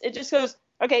ends. It just goes,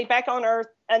 okay, back on Earth,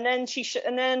 and then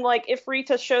like if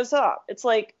Rita shows up, it's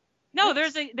like. No,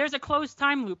 there's a closed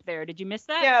time loop there. Did you miss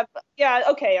that? Yeah.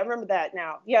 Okay, I remember that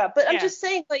now. Yeah, but I'm just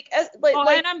saying, El Hazard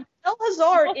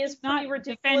is not pretty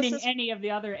ridiculous. Defending any of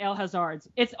the other El Hazards.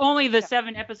 It's only the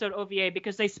 7-episode OVA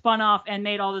because they spun off and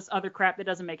made all this other crap that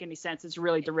doesn't make any sense. It's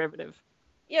really derivative.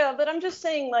 Yeah, but I'm just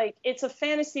saying, it's a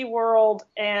fantasy world,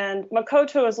 and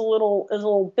Makoto is a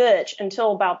little bitch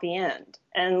until about the end,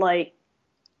 and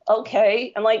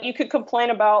okay, and you could complain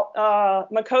about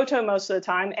Makoto most of the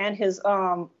time and his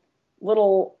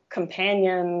little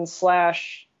companion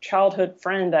 / childhood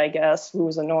friend, I guess, who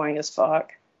was annoying as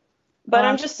fuck. But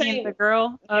I'm just saying the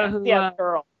girl, the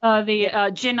girl,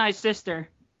 Jinai's sister.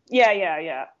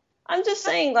 Yeah. I'm just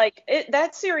saying,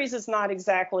 that series is not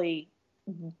exactly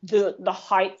the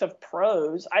height of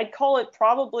prose. I'd call it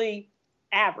probably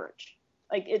average.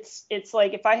 It's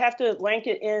if I have to rank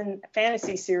it in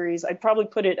fantasy series, I'd probably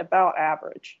put it about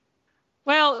average.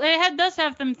 Well, it does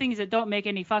have some things that don't make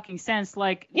any fucking sense.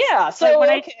 Hang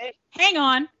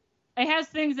on. It has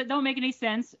things that don't make any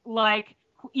sense, like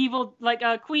evil,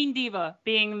 Queen Diva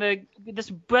being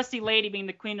this busty lady being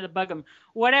the queen of the Bugum,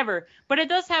 whatever. But it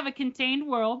does have a contained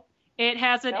world. It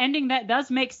has an ending that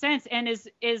does make sense and is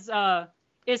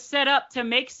set up to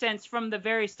make sense from the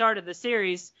very start of the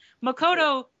series.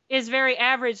 Makoto is very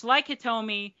average, like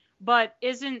Hitomi, but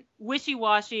isn't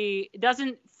wishy-washy,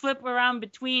 doesn't flip around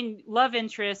between love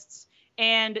interests,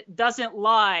 and doesn't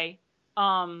lie.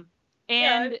 And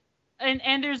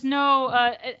there's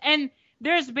no and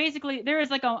there's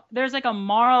a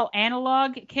moral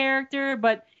analog character,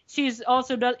 but she's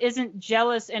also isn't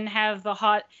jealous and have the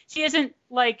hot. She isn't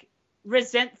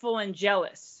resentful and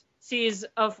jealous. She's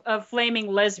a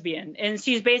flaming lesbian, and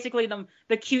she's basically the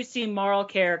cutesy moral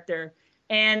character.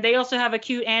 And they also have a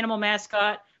cute animal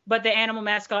mascot, but the animal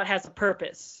mascot has a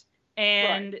purpose.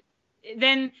 And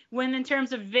then when in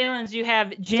terms of villains, you have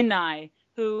Jinai,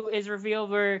 who is revealed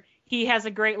where he has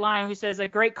a great line who says, a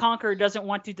great conqueror doesn't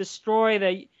want to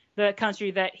destroy the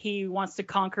country that he wants to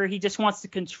conquer. He just wants to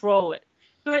control it.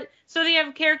 So they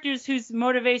have characters whose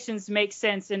motivations make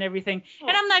sense and everything.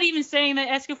 And I'm not even saying that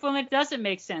Escaflowne doesn't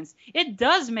make sense. It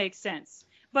does make sense.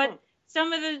 But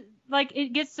some of the, like,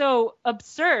 it gets so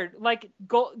absurd. Like,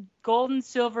 gold and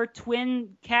silver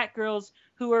twin cat girls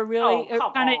who are really come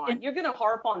on. You're going to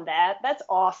harp on that? That's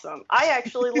awesome. I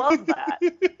actually love that.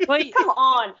 Come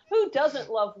on. Who doesn't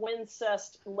love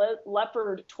Wincest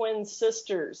leopard twin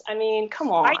sisters? I mean, come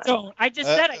on. I don't. I just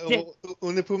said I did.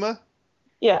 Unipuma?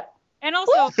 Yeah. And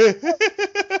also,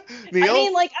 I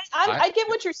mean, like, I get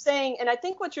what you're saying, and I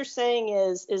think what you're saying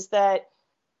is that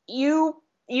you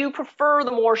prefer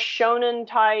the more shonen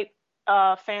type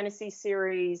fantasy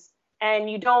series,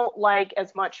 and you don't like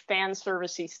as much fan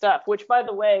servicey stuff. Which, by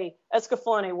the way,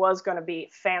 Escaflowne was going to be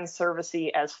fan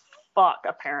servicey as fuck,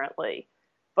 apparently,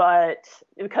 but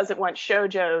because it went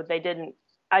shoujo, they didn't.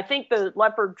 I think the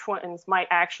leopard twins might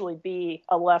actually be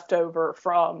a leftover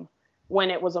from when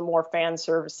it was a more fan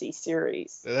servicey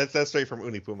series. That's straight from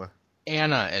Unipuma.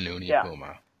 Anna and Unipuma.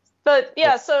 Yeah. But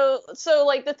yeah, so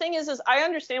like the thing is I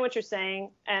understand what you're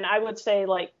saying, and I would say,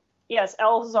 like, yes,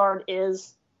 Elhazard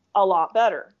is a lot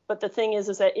better. But the thing is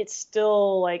that it's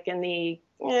still like in the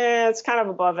it's kind of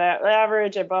above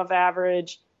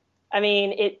average. I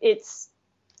mean, it's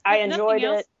I enjoyed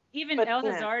it. Even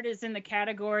Elhazard is in the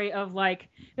category of, like,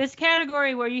 this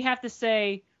category where you have to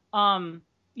say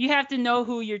you have to know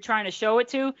who you're trying to show it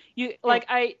to.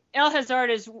 Elhazard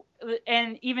is,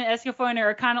 and even Escaflowne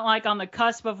are kind of like on the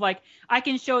cusp of, like, I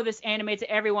can show this anime to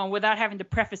everyone without having to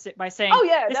preface it by saying,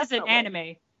 this is an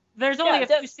anime. There's only a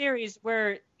few series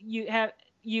where you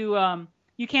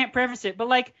can't preface it. But,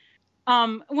 like,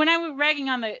 when I was ragging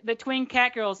on the twin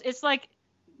cat girls, it's like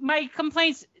my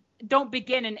complaints don't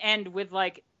begin and end with,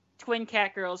 like, twin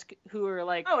cat girls who are,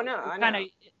 like, kind of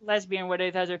lesbian,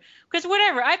 whatever. Because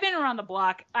whatever, I've been around the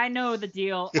block. I know the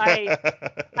deal.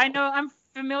 I know, I'm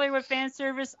familiar with fan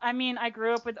service. I mean, I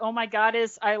grew up with Oh My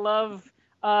Goddess. I love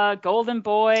Golden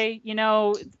Boy. You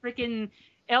know, freaking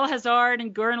Elhazard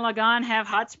and Gurren Lagann have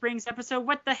Hot Springs episode.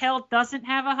 What the hell doesn't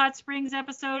have a Hot Springs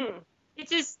episode?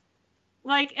 It's just,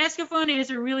 like, Escaflowne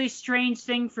is a really strange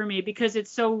thing for me because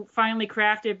it's so finely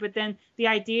crafted, but then the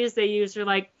ideas they use are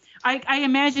like, I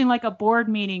imagine like a board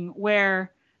meeting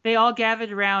where they all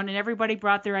gathered around and everybody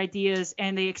brought their ideas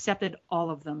and they accepted all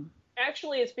of them.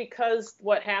 Actually, it's because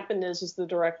what happened is the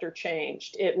director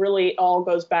changed. It really all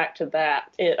goes back to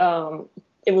that. It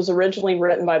was originally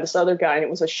written by this other guy, and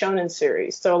it was a shonen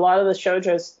series. So a lot of the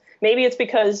shoujos, maybe it's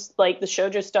because, like, the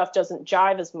shoujo stuff doesn't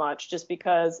jive as much just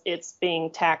because it's being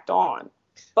tacked on.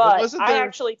 But I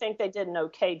actually think they did an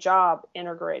okay job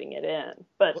integrating it in.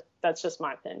 But that's just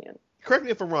my opinion. Correct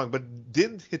me if I'm wrong, but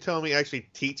didn't Hitomi actually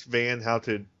teach Van how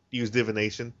to use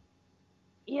divination?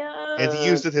 Yeah. And he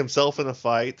used it himself in a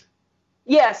fight?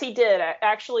 Yes, he did.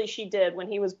 Actually, she did. When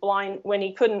he was blind, when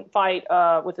he couldn't fight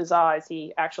with his eyes,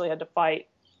 he actually had to fight,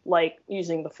 like,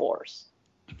 using the Force.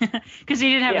 Because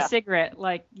he didn't have a cigarette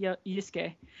like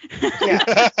Yusuke.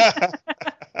 Yeah.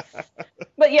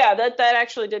 But yeah, that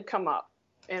actually did come up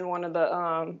in one of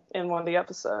the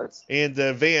episodes. And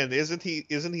Van, isn't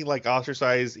he like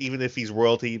ostracized even if he's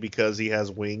royalty because he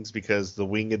has wings, because the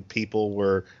winged people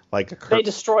were like they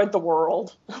destroyed the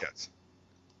world. Yes.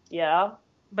 Yeah.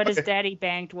 But his daddy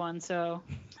banged one, so.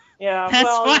 Yeah,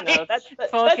 that's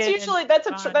that's usually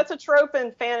that's a trope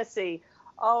in fantasy.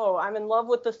 Oh, I'm in love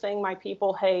with the thing my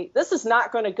people hate. This is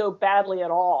not going to go badly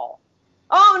at all.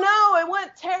 Oh no, it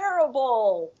went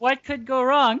terrible. What could go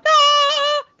wrong?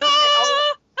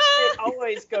 It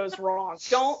always goes wrong.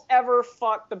 Don't ever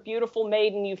fuck the beautiful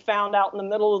maiden you found out in the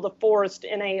middle of the forest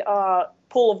in a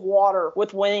pool of water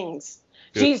with wings.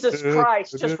 Jesus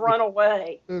Christ, just run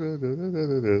away.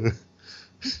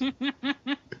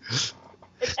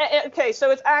 Okay,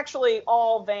 so it's actually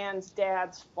all Van's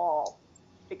dad's fault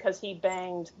because he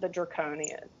banged the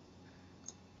Draconian.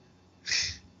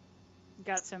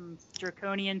 Got some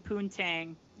Draconian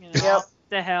poontang. You know, yep.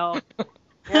 The hell.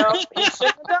 Yep, he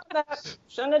shouldn't have done that.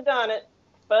 Shouldn't have done it,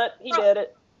 but he did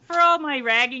it. For all my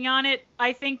ragging on it,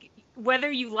 I think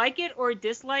whether you like it or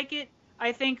dislike it,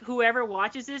 I think whoever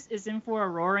watches this is in for a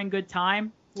roaring good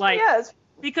time. Like, yes.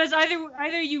 Because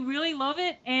either you really love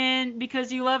it, and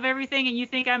because you love everything and you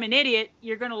think I'm an idiot,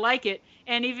 you're going to like it.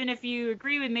 And even if you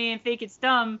agree with me and think it's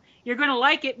dumb, you're going to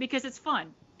like it because it's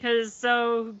fun. Because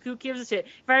so who gives a shit?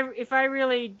 If I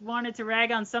really wanted to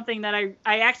rag on something that I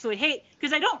actually hate,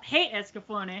 because I don't hate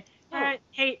Escaflowne.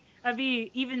 I'd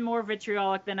be even more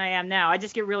vitriolic than I am now. I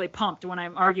just get really pumped when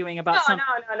I'm arguing about something.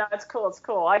 No, it's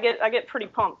cool. I get pretty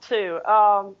pumped too.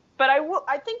 But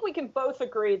I think we can both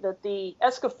agree that the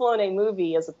Escaflowne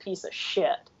movie is a piece of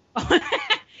shit.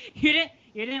 You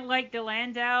didn't like the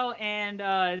Landau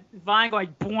and Vine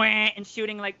going boing and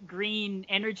shooting like green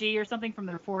energy or something from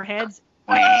their foreheads?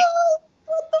 What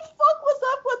the fuck was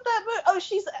up with that movie? oh,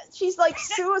 she's like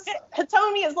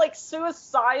Hitomi is like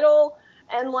suicidal,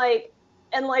 and like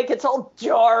it's all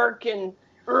dark and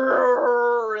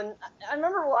I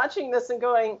remember watching this and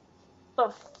going,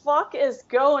 the fuck is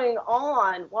going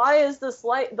on? Why is this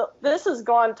this has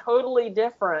gone totally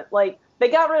different? Like, they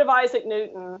got rid of Isaac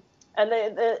Newton, and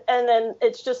then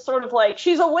it's just sort of like,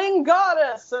 she's a winged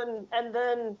goddess, and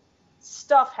then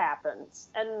stuff happens,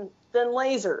 and then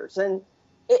lasers, and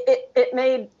it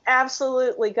made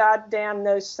absolutely goddamn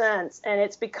no sense. And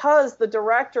it's because the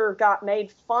director got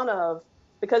made fun of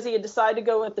because he had decided to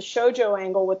go with the shoujo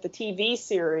angle with the TV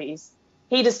series.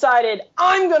 He decided,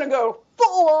 I'm going to go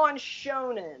full on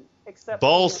shonen. Except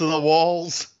balls to the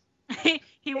walls.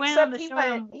 he went on the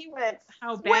show. He went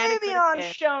how bad way beyond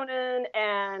shonen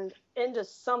and into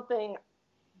something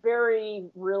very,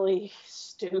 really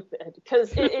stupid.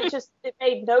 Because it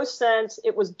made no sense.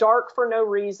 It was dark for no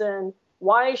reason.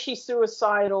 Why is she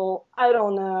suicidal? I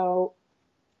don't know.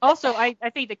 Also, I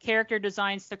think the character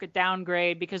designs took a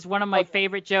downgrade, because one of my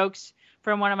favorite jokes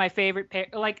from one of my favorite,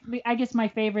 I guess my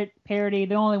favorite parody,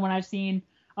 the only one I've seen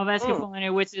of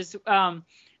Escaflowne, which is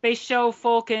they show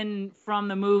Falcon from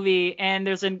the movie, and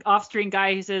there's an off-screen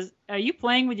guy who says, "Are you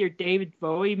playing with your David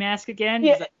Bowie mask again?"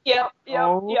 Yeah, like, yep.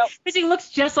 Because he looks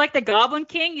just like the Goblin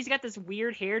King. He's got this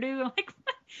weird hairdo. I'm like,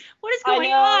 what is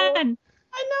going on?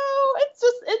 I know.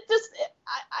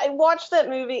 I watched that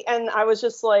movie and I was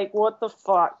just like, what the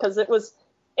fuck? Because it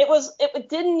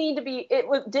didn't need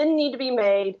to be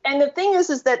made. And the thing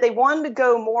is that they wanted to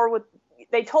go more with.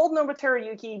 They told Nobuteru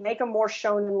Yuki make him more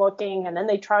shonen looking, and then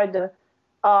they tried to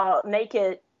make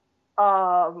it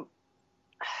more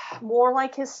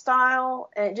like his style,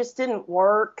 and it just didn't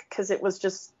work because it was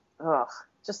just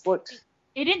looked.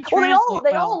 It didn't translate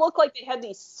they all look like they had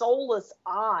these soulless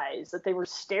eyes that they were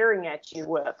staring at you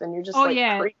with, and you're just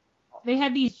creepy. They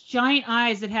had these giant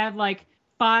eyes that had like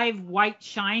 5 white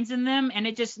shines in them, and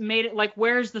it just made it like,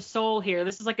 where's the soul here?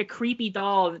 This is like a creepy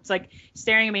doll that's like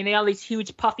staring at me, and they have these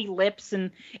huge puffy lips,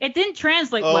 and it didn't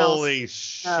translate well. Holy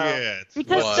shit.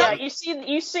 Because you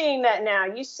seeing that now.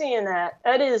 You seeing that.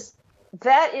 That is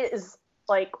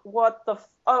like, what the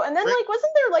and then like,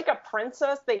 wasn't there like a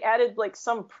princess? They added like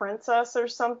some princess or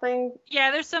something.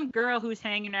 Yeah, there's some girl who's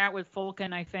hanging out with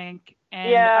Falcon, I think.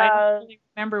 And I don't really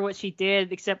remember what she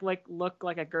did except like look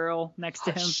like a girl next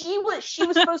to him. She was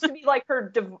supposed to be like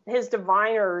his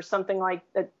diviner or something like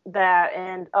that,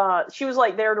 and she was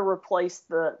like there to replace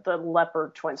the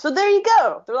leopard twins. So there you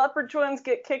go. The leopard twins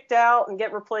get kicked out and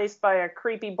get replaced by a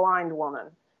creepy blind woman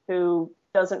who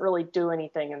doesn't really do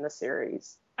anything in the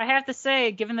series. I have to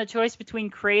say, given the choice between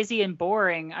crazy and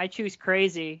boring, I choose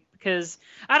crazy, because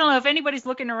I don't know if anybody's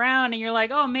looking around and you're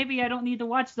like, oh, maybe I don't need to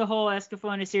watch the whole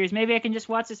Escaflowne series. Maybe I can just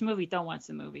watch this movie. Don't watch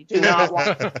the movie. Do not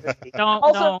watch the movie.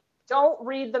 Don't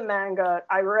read the manga.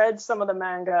 I read some of the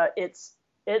manga. It's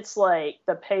like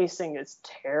the pacing is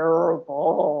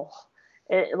terrible.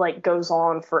 It like goes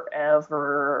on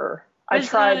forever. I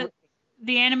tried.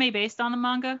 The anime based on the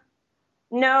manga?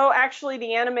 No, actually,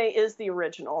 the anime is the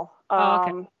original.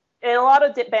 Okay. In a lot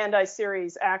of Bandai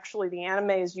series, actually, the anime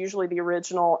is usually the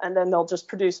original, and then they'll just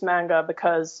produce manga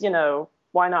because,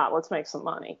 why not? Let's make some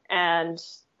money. And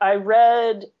I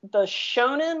read the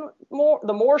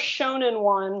more shonen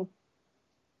one,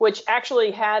 which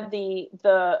actually had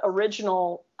the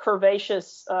original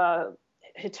curvaceous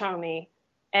Hitomi,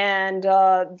 and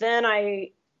then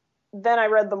I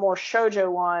read the more shoujo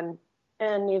one,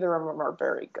 and neither of them are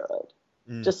very good.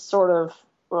 Just sort of,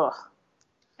 ugh.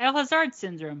 El Hazard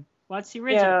syndrome. What's the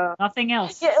original? Yeah. Nothing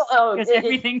else. Because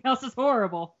everything else is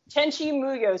horrible. Tenchi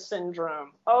Muyo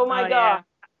syndrome. Oh my God.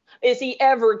 Yeah. Is he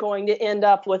ever going to end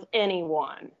up with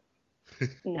anyone?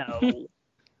 No.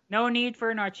 No need for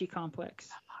an Archie complex.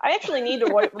 I actually need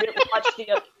to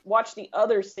watch the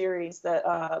other series that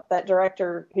that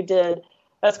director who did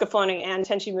Escaflowne and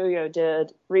Tenchi Muyo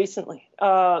did recently.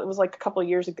 It was like a couple of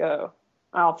years ago.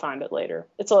 I'll find it later.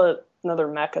 It's another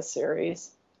mecha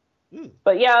series.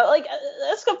 But yeah, like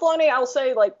Escaflowne, I'll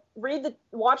say, like,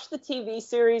 watch the TV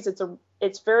series.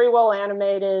 It's very well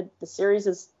animated. The series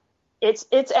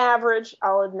it's average,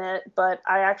 I'll admit, but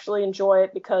I actually enjoy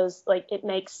it because like it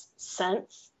makes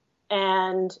sense,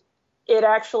 and it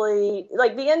actually,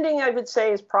 like, the ending, I would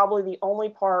say, is probably the only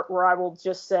part where I will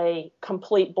just say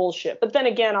complete bullshit. But then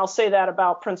again, I'll say that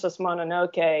about Princess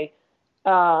Mononoke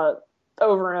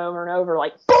over and over and over,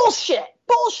 like, bullshit.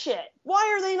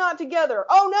 Why are they not together?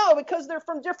 Oh no, because they're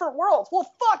from different worlds.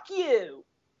 Well, fuck you.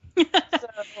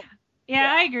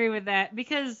 Yeah, I agree with that,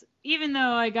 because even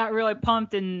though I got really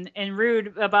pumped and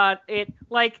rude about it,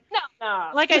 like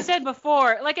I said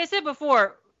before,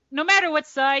 no matter what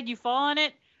side you fall on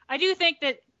it, I do think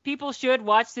that people should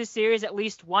watch this series at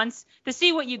least once to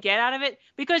see what you get out of it,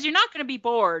 because you're not going to be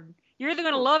bored. You're either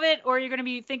going to love it or you're going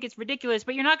to think it's ridiculous,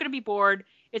 but you're not going to be bored.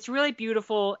 It's really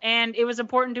beautiful, and it was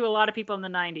important to a lot of people in the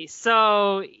 90s.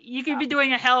 So you could be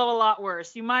doing a hell of a lot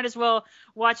worse. You might as well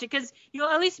watch it, because you'll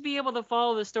at least be able to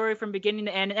follow the story from beginning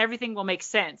to end, and everything will make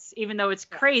sense, even though it's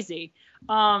crazy.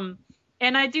 And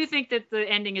I do think that the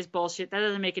ending is bullshit. That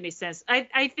doesn't make any sense.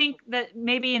 I think that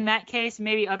maybe in that case,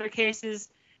 maybe other cases,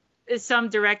 some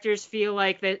directors feel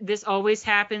like that this always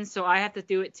happens, so I have to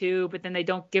do it too, but then they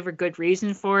don't give a good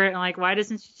reason for it. And like, why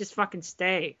doesn't she just fucking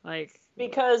stay? Like,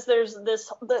 because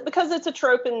because it's a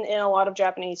trope in a lot of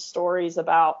Japanese stories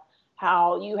about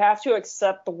how you have to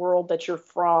accept the world that you're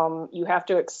from. You have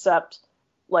to accept,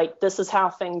 like, this is how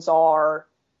things are.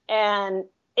 And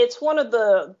it's one of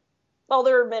the, well,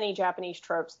 there are many Japanese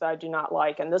tropes that I do not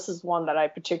like, and this is one that I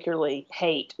particularly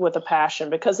hate with a passion,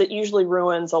 because it usually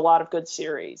ruins a lot of good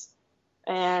series.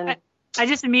 And I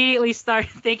just immediately started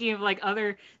thinking of like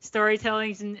other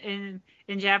storytellings in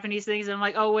Japanese things, and I'm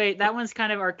like, oh wait, that one's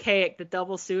kind of archaic, the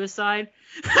double suicide.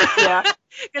 Yeah,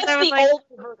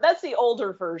 that's the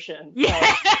older version.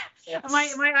 Yeah. Yes.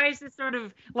 My eyes just sort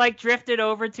of like drifted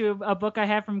over to a book I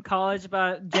had from college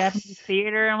about Japanese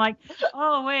theater. I'm like,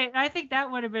 oh wait, I think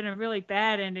that would have been a really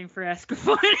bad ending for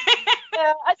Escaflowne.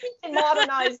 Yeah, I think they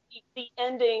modernized the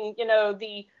ending,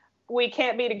 the we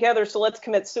can't be together, so let's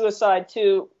commit suicide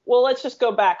to, well, let's just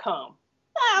go back home.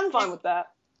 I'm fine with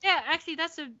that. Yeah, actually,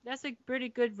 that's a pretty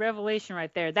good revelation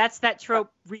right there. That's that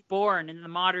trope reborn in the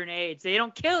modern age. They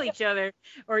don't kill each other,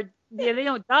 or they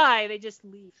don't die. They just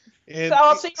leave. And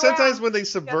sometimes when they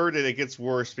subvert it gets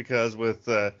worse, because with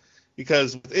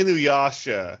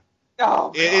Inuyasha,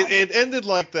 it ended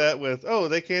like that with,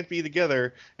 they can't be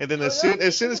together, and then as soon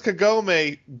as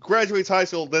Kagome graduates high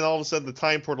school, then all of a sudden the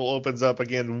time portal opens up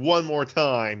again one more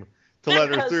time to let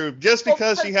her through. Just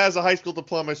because she has a high school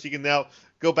diploma, she can now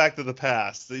go back to the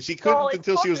past. She couldn't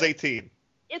until she was 18.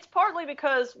 It's partly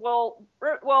because,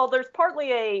 there's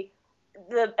partly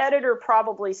the editor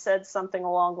probably said something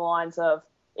along the lines of,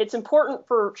 it's important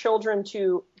for children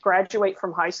to graduate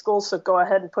from high school, so go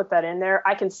ahead and put that in there.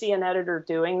 I can see an editor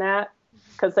doing that,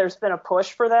 because there's been a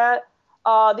push for that.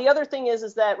 The other thing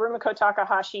is that Rumiko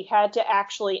Takahashi had to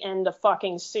actually end a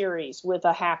fucking series with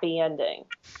a happy ending.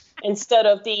 Instead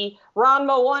of the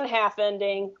Ranma one half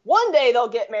ending, one day they'll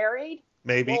get married.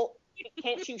 Maybe. Well,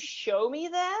 can't you show me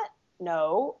that?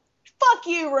 No. Fuck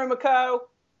you, Rumiko.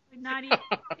 Not even,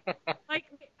 like,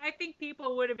 I think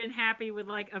people would have been happy with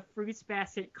like a Fruits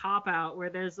Basket cop out,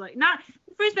 where there's like, not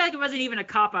Fruits Basket wasn't even a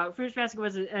cop out. Fruits Basket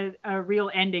was a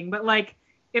real ending, but like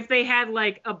if they had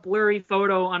like a blurry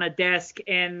photo on a desk,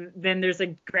 and then there's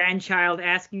a grandchild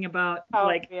asking about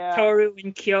Toru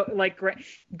and Kyo, like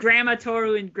Grandma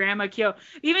Toru and Grandma Kyo,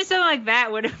 even something like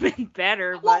that would have been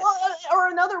better. But... Well, or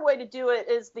another way to do it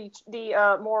is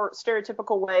the more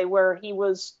stereotypical way, where he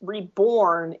was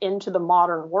reborn into the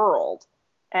modern world,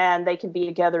 and they could be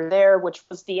together there, which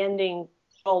was the ending.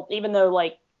 Well, even though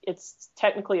like it's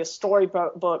technically a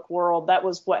storybook world, that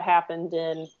was what happened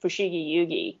in Fushigi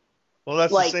Yugi. Well,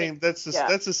 that's the same. That's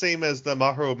the same as the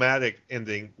Mahomatic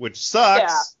ending, which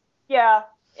sucks. Yeah.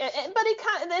 But it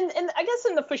kind of, and I guess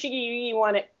in the Fushigi Yugi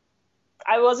one,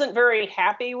 I wasn't very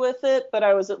happy with it, but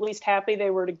I was at least happy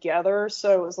they were together.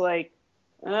 So it was like,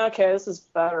 okay, this is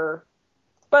better.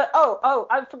 But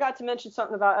I forgot to mention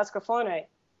something about Escaflowne.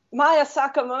 Maya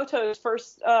Sakamoto's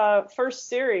first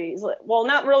series. Well,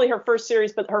 not really her first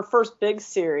series, but her first big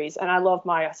series, and I love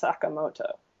Maya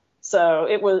Sakamoto. So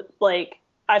it was like,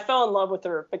 I fell in love with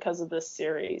her because of this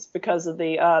series, because of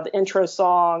the intro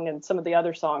song and some of the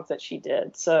other songs that she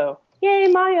did. So, yay,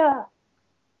 Maya!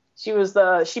 She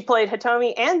played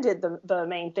Hitomi and did the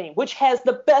main theme, which has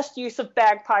the best use of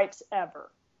bagpipes ever.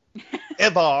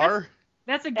 Ever.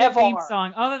 That's a good theme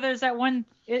song. Although there's that one,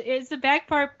 it's the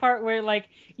bagpipe part where like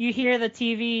you hear the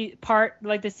TV part,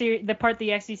 like the part that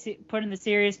you actually put in the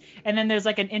series, and then there's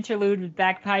like an interlude with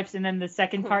bagpipes, and then the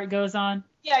second part goes on.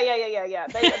 Yeah.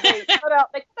 They cut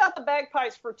out the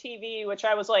bagpipes for TV, which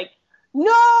I was like,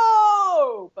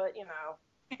 no, but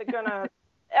they're gonna.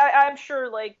 I'm sure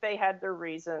like they had their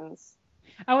reasons.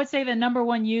 I would say the number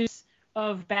one use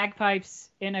of bagpipes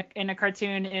in a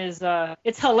cartoon is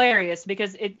it's hilarious,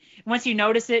 because once you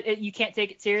notice it, you can't take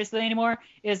it seriously anymore.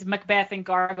 Is Macbeth and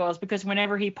Gargoyles, because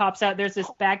whenever he pops out, there's this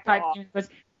bagpipe tune that goes.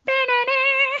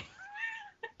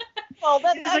 Well,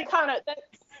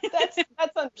 that's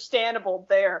understandable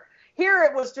there. Here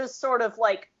it was just sort of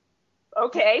like,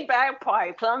 okay,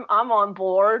 bagpipes, I'm on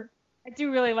board. I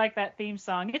do really like that theme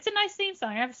song. It's a nice theme song.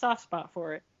 I have a soft spot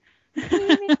for it.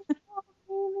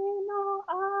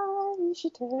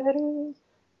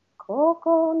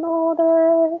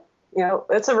 Kokonore. You know,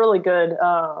 it's a really good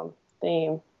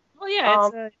theme. Well, yeah,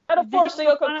 and of course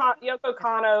Yoko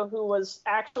Kanno, who was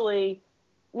actually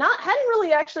hadn't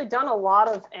really actually done a lot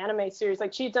of anime series.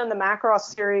 Like she'd done the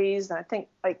Macross series and I think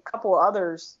like a couple of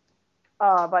others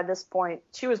by this point.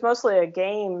 She was mostly a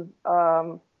game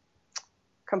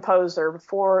composer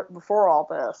before all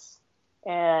this,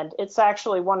 and it's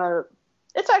actually a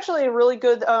really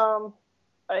good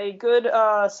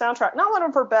soundtrack. Not one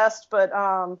of her best, but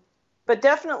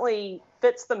definitely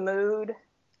fits the mood,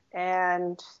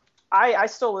 and I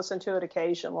still listen to it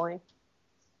occasionally.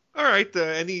 All right.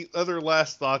 Any other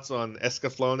last thoughts on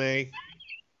Escaflowne?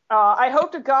 I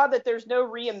hope to God that there's no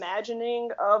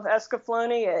reimagining of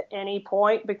Escaflowne at any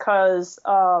point, because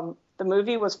the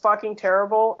movie was fucking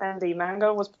terrible and the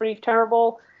manga was pretty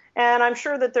terrible, and I'm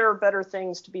sure that there are better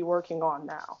things to be working on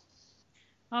now.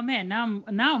 Oh man, now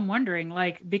I'm wondering,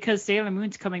 like, because Sailor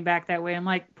Moon's coming back that way, I'm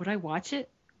like, would I watch it?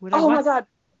 Oh my god,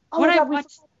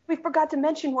 we forgot to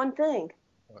mention one thing.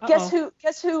 Uh-oh.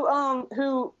 Guess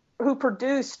who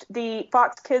produced the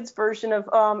Fox Kids version of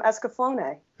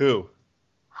Escaflowne? Who?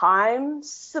 Haim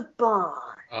Saban.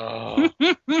 Oh.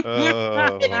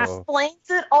 It explains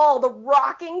it all. The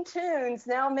rocking tunes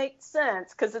now make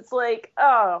sense, because it's like,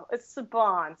 oh, it's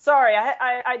Saban. Sorry,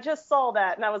 I just saw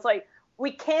that and I was like,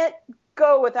 we can't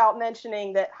go without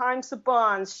mentioning that Haim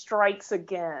Saban strikes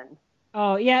again.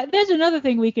 Oh yeah, there's another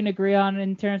thing we can agree on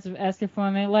in terms of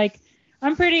Escaflowne. Like,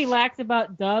 I'm pretty lax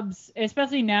about dubs,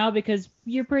 especially now, because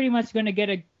you're pretty much going to get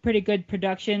a pretty good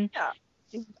production. Yeah.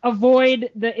 Avoid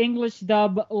the English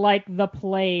dub like the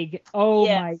plague. Oh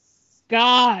Yes. my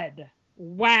god.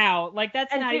 Wow. Like,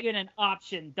 that's not even an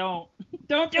option. Don't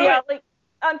do it. Like,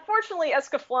 unfortunately,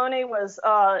 Escaflowne was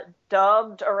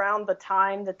dubbed around the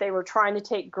time that they were trying to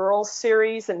take girls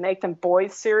series and make them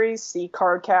boys series, see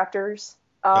Card Captors.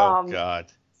 Oh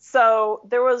god. So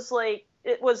there was like,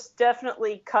 it was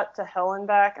definitely cut to hell and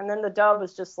back, and then the dub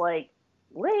was just like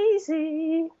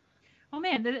lazy. Oh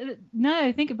man, now that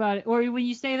I think about it, or when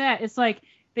you say that, it's like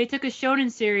they took a shonen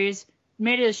series,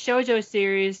 made it a shoujo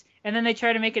series, and then they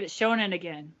tried to make it a shonen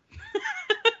again.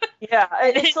 Yeah,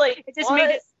 it's like it just made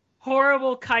this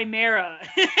horrible chimera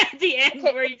at the end,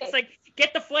 where you just like,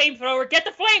 get the flamethrower. Okay,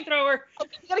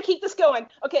 we gotta keep this going.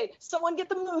 Okay, someone get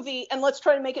the movie and let's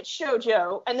try to make it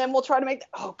shoujo, and then we'll try to make.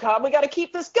 Oh god, we gotta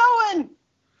keep this going.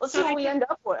 Let's see what we end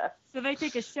up with. So they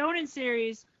take a shonen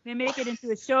series, they make it into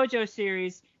a shoujo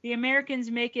series. The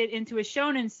Americans make it into a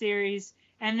shonen series,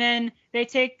 and then they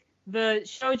take the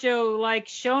shoujo like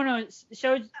shonen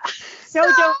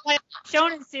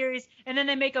series, and then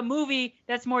they make a movie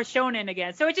that's more shonen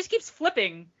again. So it just keeps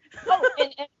flipping. Oh,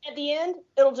 and at the end,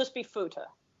 it'll just be Futa.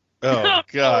 Oh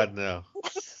god, no.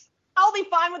 I'll be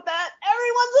fine with that.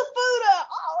 Everyone's a Futa.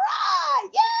 All right,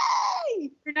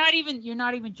 yay! You're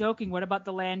not even joking. What about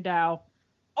the Landau?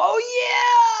 Oh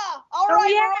yeah! All right,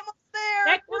 yeah. we're almost there.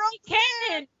 That could be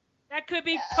canon. That could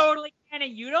be totally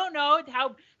canon. You don't know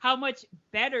how much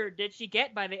better did she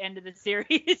get by the end of the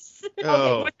series.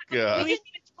 Oh god. We didn't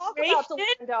even talk about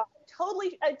DeLandau.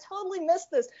 I totally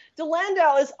missed this.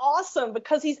 DeLandau is awesome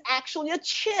because he's actually a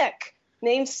chick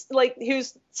named, like,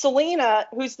 who's Selena,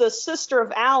 who's the sister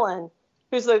of Alan,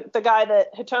 who's the guy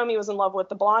that Hitomi was in love with,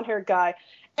 the blonde-haired guy.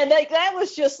 And like, that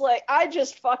was just like, I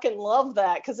just fucking love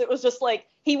that, because it was just like,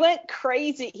 he went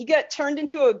crazy. He got turned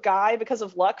into a guy because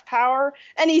of luck power,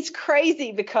 and he's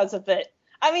crazy because of it.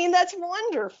 I mean, that's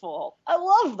wonderful. I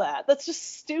love that. That's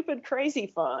just stupid, crazy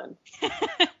fun.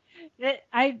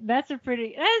 That's a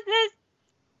pretty.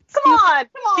 Come on.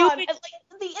 Stupid, at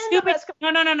the end stupid, of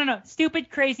no.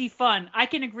 Stupid, crazy fun. I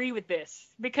can agree with this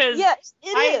because yes,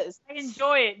 it is. I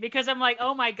enjoy it because I'm like,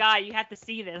 oh my god, you have to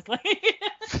see this. Oh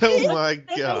my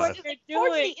god.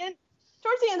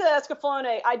 Towards the end of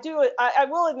Escaflowne, I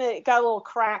will admit it got a little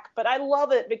crack, but I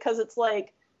love it because it's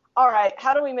like, all right,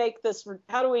 how do we make this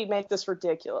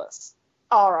ridiculous?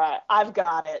 All right, I've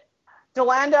got it.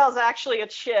 DeLandau's actually a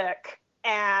chick,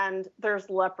 and there's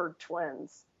leopard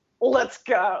twins. Let's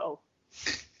go.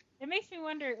 It makes me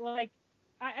wonder, like,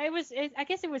 I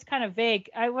guess it was kind of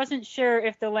vague. I wasn't sure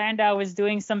if DeLandau was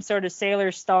doing some sort of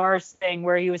Sailor Stars thing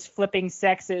where he was flipping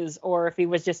sexes, or if he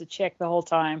was just a chick the whole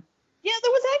time. Yeah,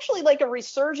 there was actually like a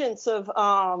resurgence of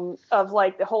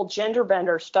like the whole gender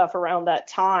bender stuff around that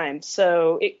time.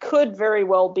 So it could very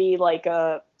well be like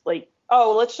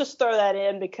oh, let's just throw that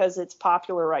in because it's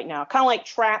popular right now. Kind of like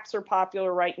traps are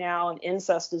popular right now, and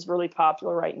incest is really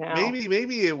popular right now.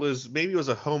 Maybe it was an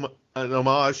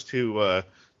homage to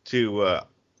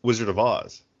Wizard of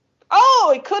Oz.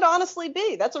 Oh, it could honestly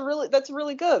be. That's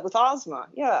really good with Ozma.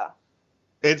 Yeah.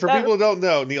 And for people who don't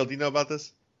know, Neil, do you know about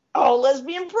this? Oh,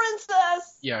 lesbian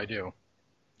princess. Yeah, I do.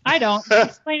 I don't.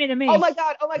 Explain it to me. Oh my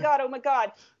god. Oh my god. Oh my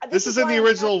god. This is in the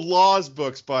original Laws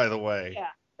books, by the way. Yeah.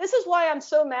 This is why I'm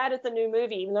so mad at the new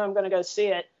movie, even though I'm going to go see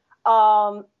it,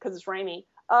 because it's Raimi.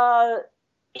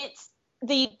 It's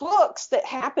the books that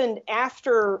happened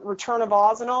after Return of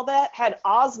Oz and all that had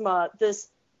Ozma, this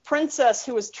princess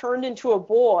who was turned into a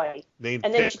boy, and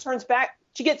then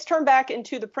she gets turned back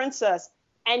into the princess,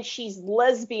 and she's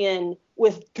lesbian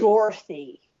with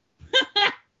Dorothy.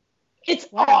 It's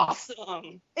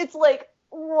awesome. It's like,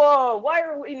 whoa, why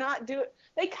are we not doing?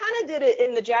 They kind of did it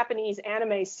in the Japanese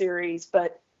anime series,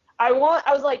 but I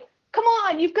was like, come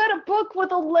on, you've got a book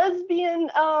with a lesbian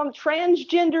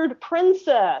transgendered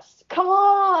princess. Come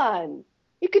on.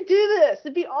 You could do this.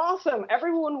 It'd be awesome.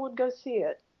 Everyone would go see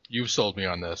it. You've sold me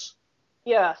on this.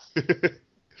 Yes.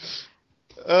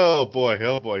 Oh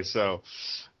boy. So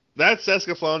that's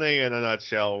Escaflowne in a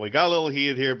nutshell. We got a little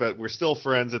heated here, but we're still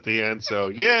friends at the end, so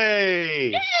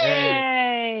yay!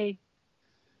 Yay!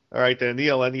 All right then,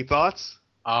 Neil, any thoughts?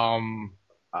 No.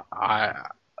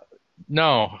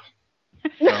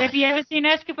 If you haven't seen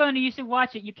Escaflowne, you should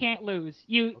watch it. You can't lose.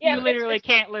 You literally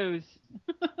can't lose.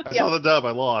 I saw the dub.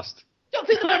 I lost.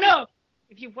 No.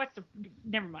 If you watch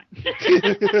never mind.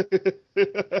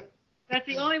 That's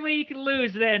the only way you can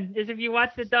lose then, is if you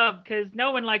watch the dub, because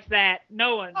no one likes that.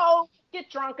 No one. Oh,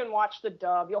 get drunk and watch the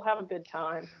dub. You'll have a good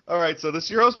time. All right, so this is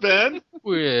your host, Ben.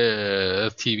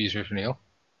 With TV's Rich Neil.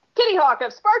 Kitty Hawk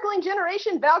of Sparkling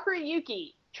Generation, Valkyrie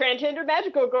Yuki. Transgender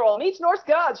magical girl meets Norse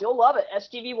gods. You'll love it.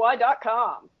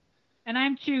 SGVY.com. And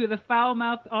I'm Chu, the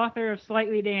foul-mouthed author of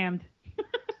Slightly Damned.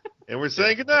 And we're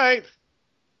saying goodnight.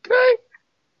 Good night.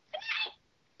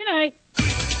 Good night.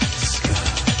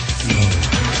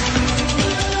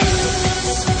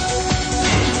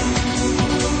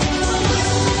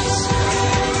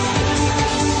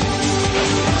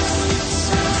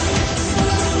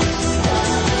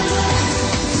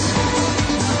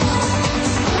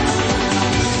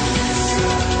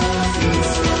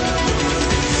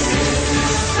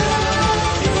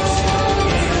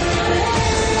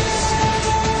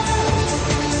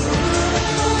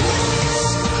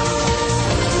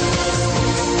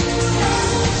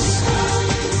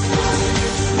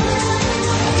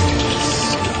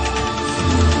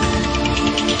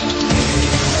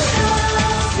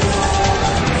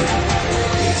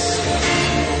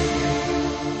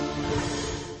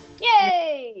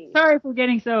 Sorry for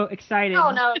getting so excited.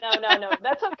 Oh, no.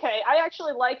 That's okay. I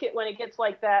actually like it when it gets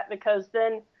like that, because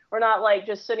then we're not like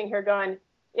just sitting here going,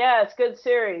 yeah, it's a good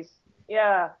series.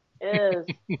 Yeah, it is.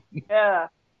 Yeah.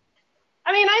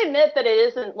 I mean, I admit that it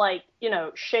isn't like,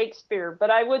 Shakespeare,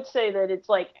 but I would say that it's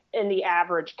like in the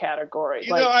average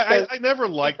category. I never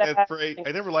liked that phrase.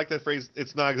 I never liked that phrase.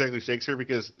 It's not exactly Shakespeare,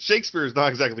 because Shakespeare is not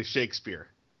exactly Shakespeare.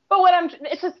 But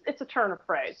it's a turn of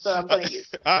phrase, so I'm going to use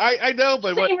it. I know,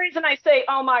 but same reason I say,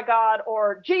 oh my God,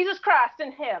 or Jesus Christ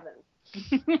in heaven.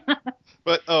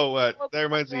 But that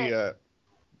reminds me.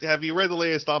 Have you read the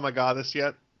latest Oh My Goddess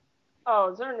yet?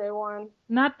 Oh, is there a new one?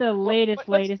 Not the latest.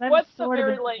 What's the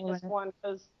very latest one?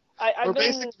 Because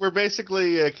we're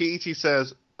basically Kiichi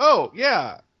says, oh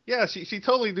yeah, she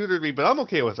totally neutered me, but I'm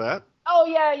okay with that. Oh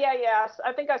yeah.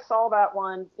 I think I saw that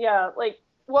one. Yeah, like.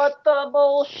 What the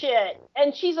bullshit?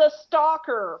 And she's a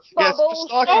stalker. Yes,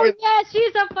 oh, yeah,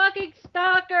 she's a fucking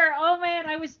stalker. Oh, man,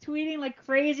 I was tweeting like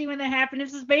crazy when that happened.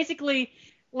 This is basically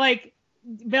like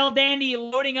Belle Dandy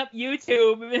loading up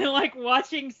YouTube and like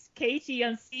watching Keiichi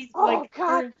on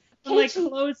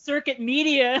closed circuit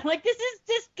media. Like, this is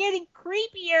just getting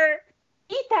creepier.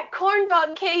 Eat that corn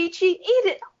dog, Keiichi. Eat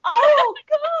it. Oh,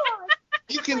 God.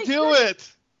 You can do it.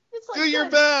 Do your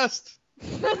best.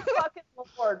 Fucking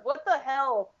Lord, what the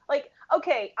hell? Like,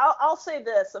 okay, I'll say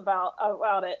this about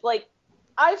it. Like,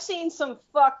 I've seen some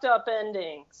fucked up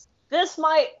endings. This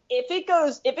might, if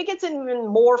it gets even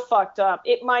more fucked up,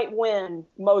 it might win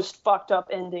most fucked up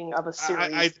ending of a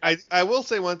series. I will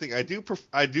say one thing. I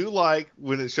do like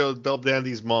when it shows Belle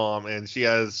Dandy's mom, and she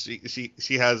has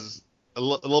a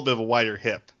little bit of a wider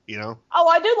hip, Oh,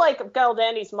 I do like Belle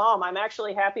Dandy's mom. I'm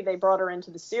actually happy they brought her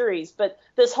into the series, but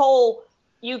this whole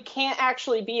you can't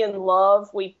actually be in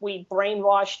love. We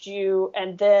brainwashed you,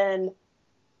 and then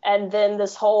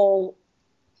this whole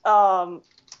I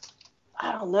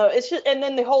don't know. It's just, and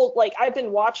then the whole like I've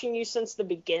been watching you since the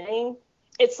beginning.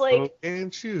 It's like, oh,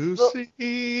 can't you see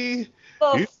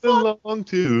you belong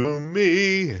to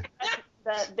me?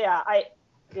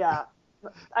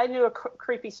 I knew a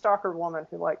creepy stalker woman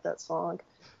who liked that song.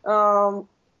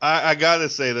 I gotta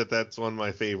say that's one of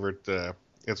my favorite.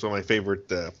 It's one of my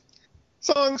favorite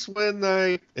Songs when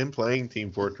I am playing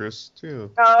Team Fortress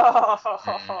 2.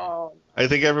 Oh. I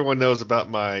think everyone knows about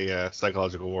my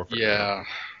psychological warfare. Yeah.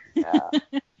 Yeah.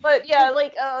 But yeah,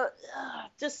 like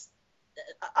just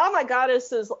oh my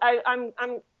goddess is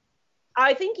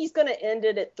I think he's going to end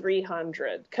it at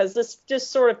 300 because this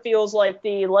just sort of feels like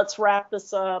the let's wrap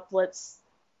this up, let's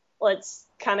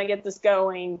kind of get this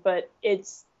going. But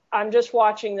I'm just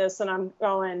watching this and I'm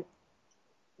going,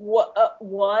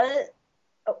 what?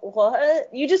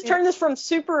 You just turned this from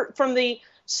the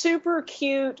super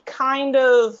cute kind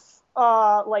of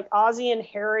like Ozzy and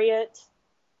Harriet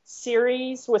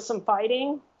series with some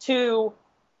fighting to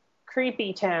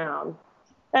Creepy Town.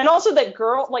 And also that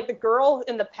girl, like the girl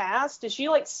in the past, is she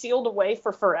like sealed away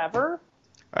for forever?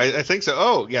 I think so.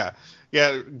 Oh, yeah.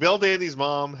 Yeah, Belle Dandy's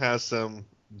mom has some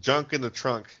junk in the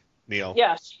trunk, Neil.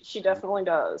 Yeah, she definitely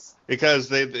does. Because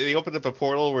they opened up a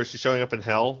portal where she's showing up in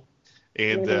hell,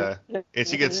 and and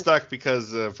she gets stuck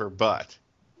because of her butt.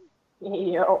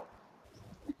 Yep.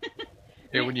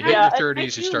 Yeah, when you hit your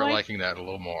 30s, you start liking that a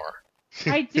little more.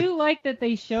 I do like that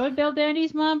they showed Belle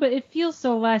Dandy's mom, but it feels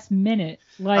so last minute.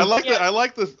 Like I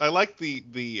like the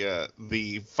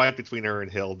fight between her and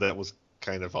Hill. That was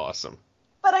kind of awesome.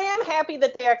 But I am happy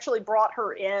that they actually brought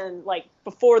her in like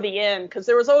before the end, because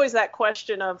there was always that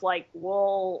question of like,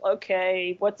 well,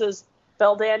 okay, what does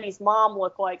Belle Dandy's mom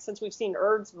look like since we've seen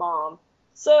Erd's mom?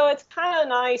 So it's kind of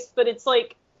nice, but it's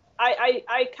like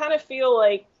I kind of feel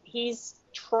like he's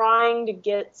trying to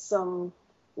get some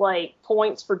like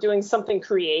points for doing something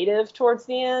creative towards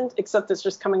the end, except it's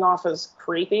just coming off as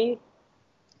creepy.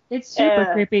 It's super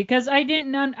creepy because I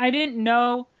didn't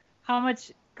know how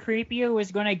much creepier it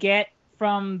was going to get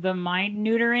from the mind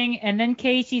neutering, and then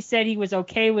Casey said he was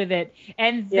okay with it,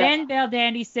 and then Belle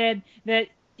Dandy said that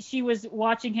she was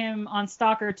watching him on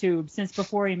Stalker Tube since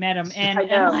before he met him, and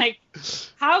I'm like,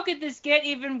 how could this get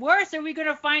even worse? Are we going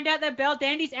to find out that Belle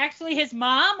Dandy's actually his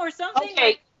mom or something?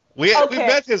 Okay. We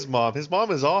met his mom. His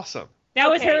mom is awesome. That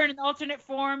was her in an alternate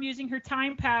form using her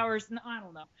time powers. I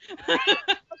don't know. Okay.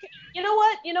 You know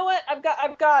what?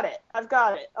 I've got it.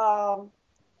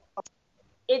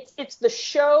 It's the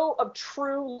show of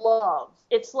true love.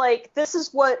 It's like this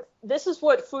is what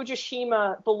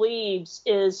Fujishima believes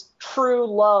is true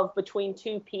love between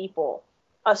two people.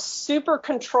 A super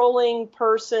controlling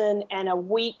person and a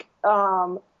weak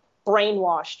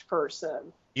brainwashed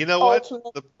person. You know what?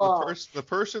 The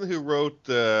person who wrote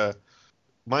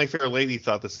My Fair Lady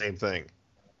thought the same thing.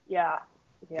 Yeah.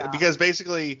 Because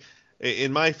basically,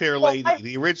 in My Fair Lady,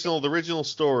 the original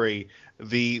story,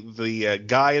 the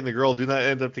guy and the girl do not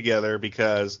end up together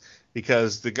because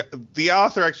the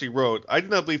author actually wrote, I do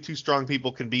not believe two strong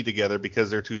people can be together because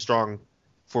they're too strong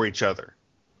for each other.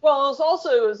 Well, it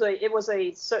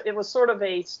was sort of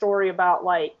a story about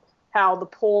like how the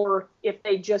poor, if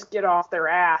they just get off their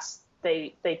ass,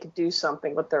 they could do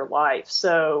something with their life.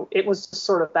 So it was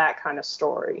sort of that kind of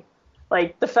story.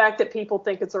 Like the fact that people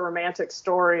think it's a romantic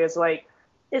story is like,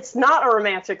 it's not a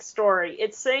romantic story.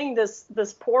 It's saying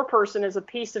this poor person is a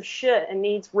piece of shit and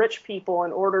needs rich people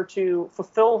in order to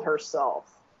fulfill herself.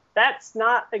 That's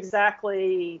not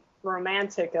exactly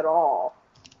romantic at all.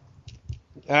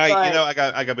 I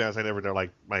gotta be honest, I never done like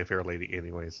My Fair Lady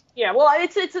anyways. Yeah, well,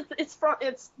 it's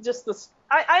just this.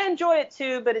 I enjoy it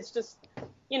too, but it's just,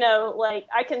 like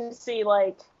I can see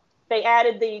like they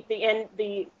added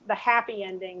the happy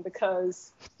ending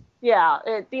because,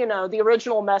 the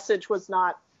original message was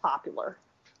not popular.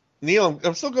 Neil,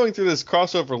 I'm still going through this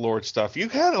crossover Lord stuff. You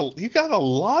got a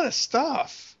lot of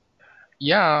stuff.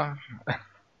 Yeah.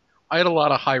 I had a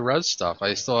lot of high-res stuff.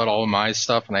 I still had all of my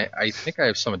stuff, and I think I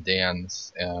have some of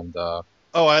Dan's. And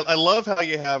I love how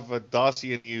you have a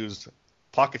Dossier used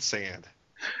pocket sand.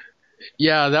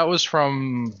 Yeah, that was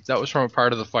from a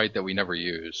part of the fight that we never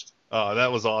used. Oh,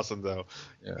 that was awesome, though.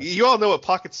 Yeah. You all know what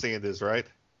pocket sand is, right?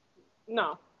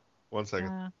 No. 1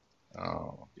 second.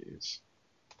 Oh, jeez.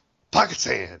 Pocket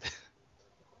sand.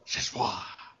 It's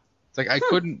like I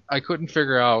couldn't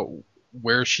figure out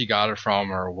where she got it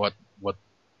from or what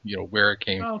where it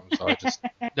came from, so I just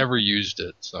never used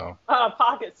it. So.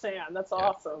 Pocket sand. That's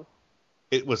awesome.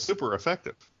 It was super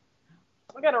effective.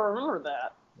 I gotta remember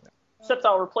that. Yeah. Except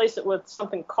I'll replace it with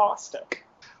something caustic.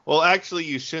 Well, actually,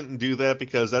 you shouldn't do that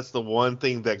because that's the one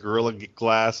thing that Gorilla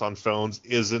Glass on phones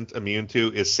isn't immune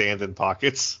to is sand in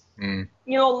pockets. Mm.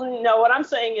 No, what I'm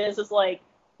saying is like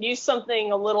use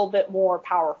something a little bit more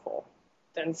powerful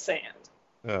than sand.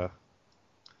 Yay!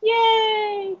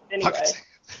 Anyway. Pocket sand.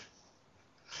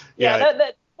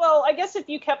 Yeah, well, I guess if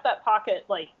you kept that pocket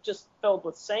like just filled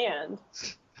with sand.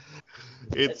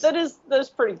 That is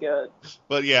pretty good.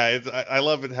 But yeah, I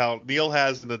love it how Neil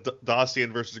has in the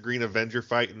Dossian versus Green Avenger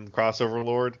fight in Crossover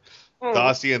Lord.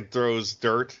 Dossian throws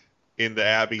dirt into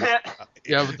Abby's.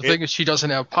 Yeah, but the thing is, she doesn't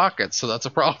have pockets, so that's a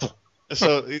problem.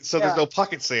 So there's no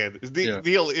pocket sand.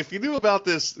 Neil, if you knew about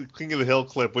this King of the Hill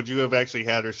clip, would you have actually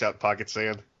had her shout pocket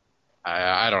sand?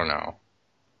 I don't know.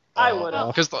 I would have.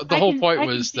 Because the whole point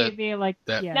was that I'm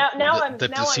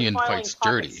Decian fights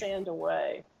dirty. Sand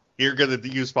away. You're gonna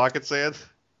use pocket sand?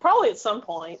 Probably at some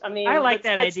point. I mean, I like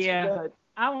that that's idea. too good.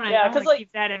 I want to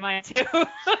keep that in mind too.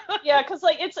 Yeah, because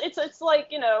like it's like,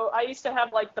 you know, I used to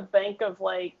have like the bank of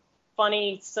like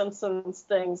funny Simpsons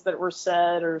things that were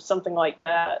said or something like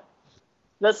that.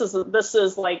 This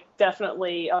is like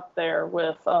definitely up there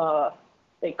with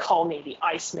they call me the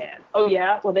Iceman. Oh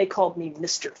yeah, well they called me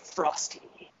Mr. Frosty.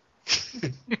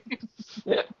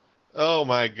 Yeah. Oh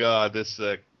my God, this.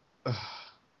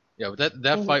 Yeah, but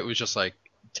that fight was just like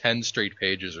 10 straight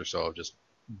pages or so of just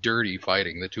dirty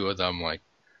fighting. The two of them, like,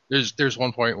 there's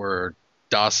one point where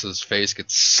Doss's face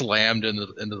gets slammed into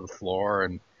the floor,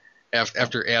 and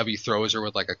after Abby throws her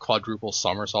with like a quadruple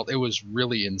somersault, it was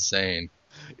really insane.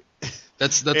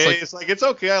 That's like, it's like, it's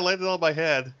okay, I landed on my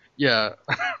head. Yeah,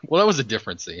 well, that was a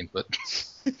different scene, but.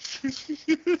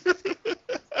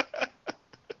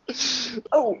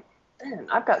 Oh, man,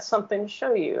 I've got something to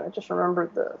show you. I just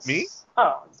remembered this. Me?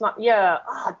 Oh, it's not. Yeah.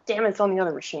 Oh, damn, it's on the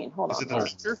other machine. Hold on. Is it a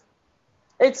picture?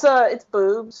 It's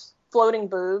boobs, floating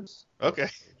boobs. Okay.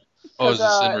 Oh, is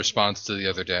this in response to the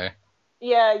other day?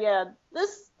 Yeah.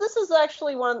 This is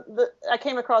actually one that I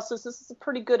came across. This is a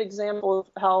pretty good example of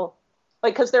how,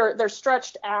 like, because they're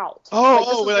stretched out. When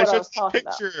I showed the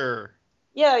picture.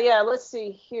 Yeah. Let's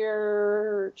see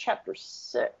here. Chapter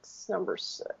 6, number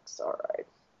 6. All right.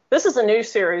 This is a new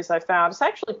series I found. It's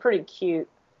actually pretty cute.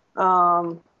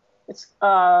 It's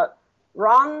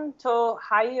Ron to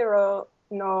Hairo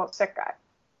no Sekai.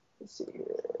 Let's see here.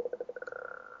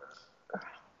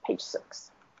 Page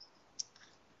 6.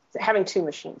 Having two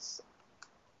machines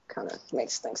kind of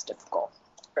makes things difficult.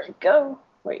 There we go.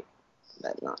 Wait,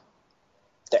 that not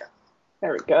there.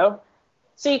 There we go.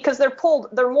 See, because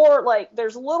they're more like,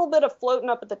 there's a little bit of floating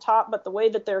up at the top, but the way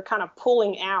that they're kind of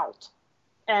pulling out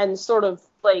and sort of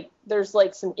like, there's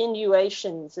like some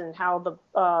innuations in how the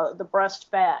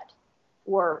breast fat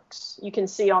works. You can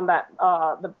see on that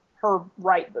her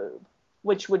right boob,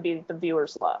 which would be the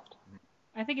viewer's left.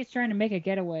 I think it's trying to make a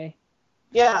getaway.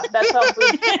 Yeah, that's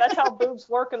how boobs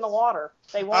work in the water.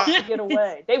 They want to get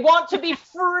away. They want to be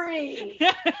free.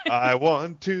 I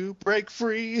want to break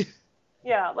free.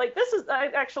 Yeah, like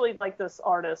I actually like this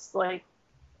artist. Like,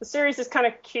 the series is kind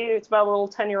of cute. It's about a little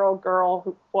 10-year-old girl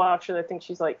who, well, actually, I think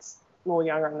she's like a little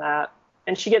younger than that.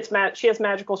 And she has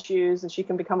magical shoes, and she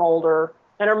can become older.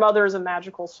 And her mother is a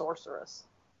magical sorceress.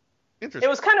 Interesting. It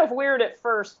was kind of weird at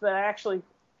first, but I actually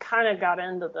kind of got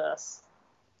into this.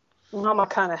 Mama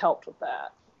kind of helped with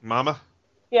that. Mama?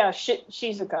 Yeah,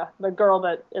 Shizuka, the girl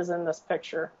that is in this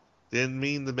picture. Didn't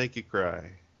mean to make you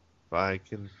cry. If I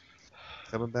can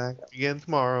coming back again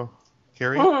tomorrow.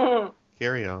 Carry on.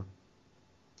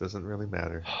 Doesn't really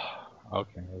matter.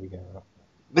 Okay, here we go.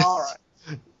 All right.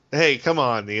 Hey, come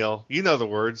on, Neil. You know the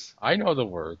words. I know the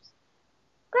words.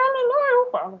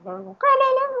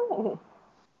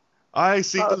 I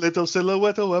see the little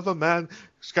silhouette of a man.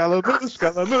 Scaramouche,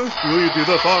 Scaramouche, will you do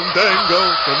the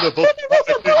fandango from the book?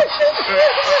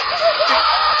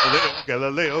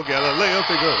 Galileo,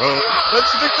 Figaro,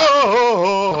 let's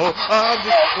go. I'm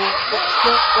the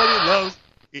loves.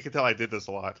 You can tell I did this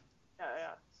a lot.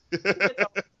 Yeah.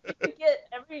 You get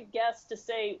every guest to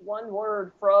say one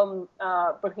word from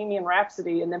Bohemian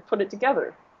Rhapsody and then put it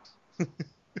together.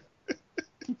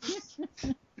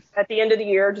 At the end of the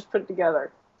year, just put it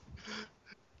together.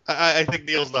 I think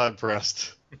Neil's not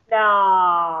impressed.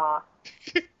 Nah.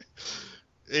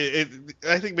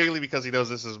 I think mainly because he knows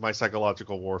this is my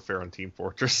psychological warfare on Team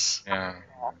Fortress. Yeah.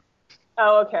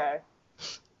 Oh, okay.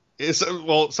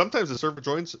 Well, sometimes the server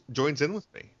joins in with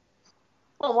me.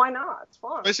 Well, why not? It's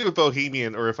fun. Especially with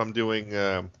Bohemian, or if I'm doing,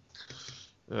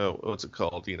 what's it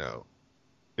called? You know,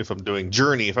 if I'm doing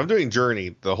Journey. If I'm doing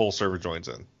Journey, the whole server joins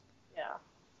in. Yeah.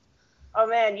 Oh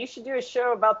man, you should do a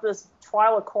show about this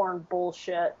Twi'lek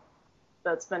bullshit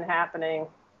that's been happening.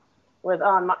 With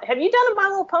have you done a My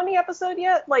Little Pony episode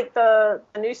yet? Like the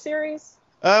new series?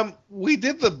 We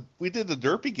did the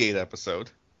Derpygate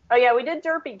episode. Oh yeah, we did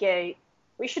Derpygate.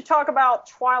 We should talk about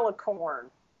Twi'lek,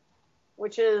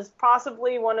 which is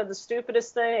possibly one of the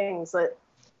stupidest things that.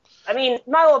 I mean,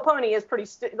 My Little Pony is pretty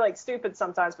stupid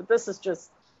sometimes, but this is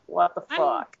just What the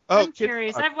fuck? I'm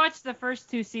curious. I've watched the first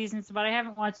 2 seasons, but I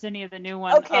haven't watched any of the new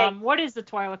ones. Okay. What is the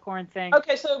Twi'lek thing?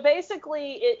 Okay, so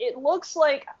basically, it looks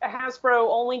like Hasbro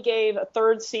only gave a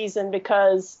 3rd season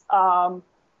because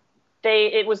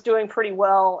it was doing pretty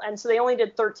well, and so they only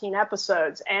did 13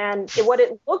 episodes. And what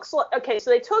it looks like, okay, so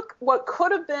they took what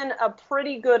could have been a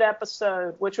pretty good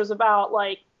episode, which was about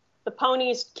like the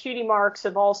ponies' cutie marks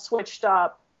have all switched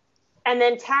up, and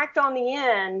then tacked on the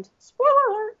end, spoiler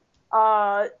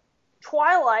alert,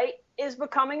 Twilight is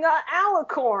becoming an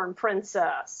alicorn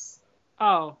princess.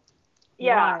 Oh.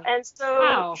 Yeah, Why? and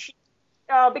so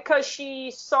because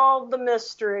she solved the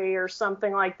mystery or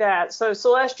something like that. So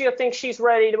Celestia thinks she's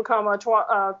ready to become an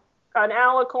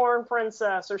alicorn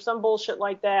princess or some bullshit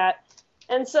like that.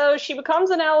 And so she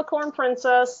becomes an alicorn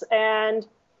princess, and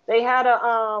they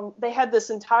had this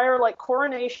entire like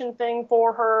coronation thing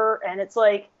for her, and it's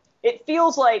like it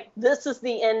feels like this is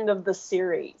the end of the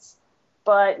series.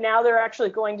 But now they're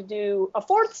actually going to do a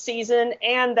 4th season,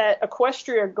 and that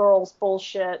Equestria Girls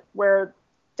bullshit where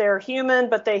they're human,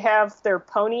 but they have their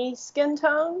pony skin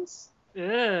tones.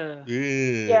 Ugh.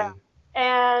 Yeah.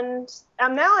 And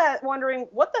I'm now wondering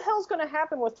what the hell's going to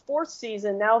happen with 4th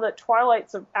season now that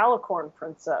Twilight's an alicorn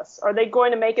princess. Are they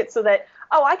going to make it so that,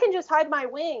 I can just hide my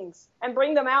wings and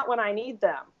bring them out when I need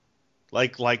them?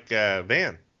 Like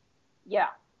Van. Yeah.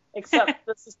 Except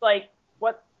this is like,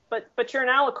 what? But you're an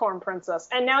alicorn princess,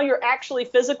 and now you're actually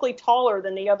physically taller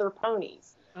than the other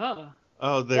ponies.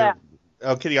 Oh, they're... Yeah.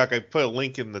 Oh, Kitty Hawk, I put a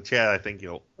link in the chat. I think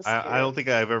you'll... I don't think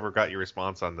I've ever got your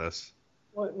response on this.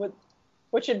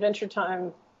 Which Adventure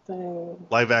Time thing?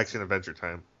 Live action Adventure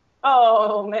Time.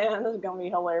 Oh, man, this is going to be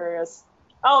hilarious.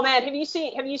 Oh, man, have you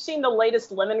seen the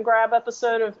latest Lemon Grab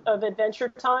episode of Adventure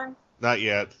Time? Not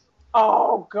yet.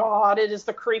 Oh, God, it is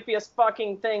the creepiest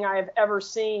fucking thing I have ever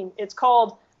seen. It's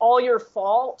called All Your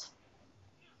Fault.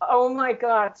 Oh, my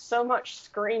God, so much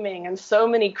screaming and so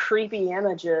many creepy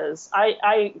images.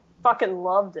 I fucking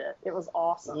loved it. It was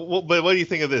awesome. Well, but what do you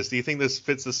think of this? Do you think this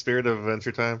fits the spirit of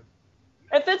Adventure Time?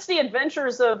 It fits the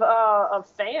adventures of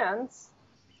fans.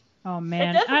 Oh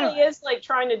man, it definitely is like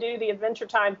trying to do the Adventure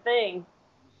Time thing.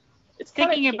 It's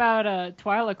thinking about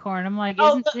Twi'lek. I'm like,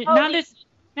 now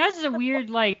there's a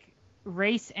weird like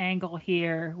race angle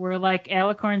here where like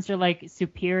alicorns are like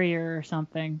superior or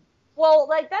something. Well,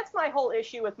 like that's my whole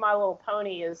issue with My Little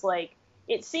Pony is like.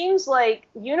 It seems like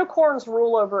unicorns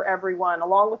rule over everyone,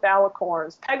 along with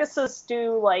alicorns. Pegasus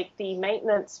do, like, the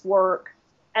maintenance work.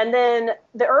 And then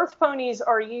the Earth ponies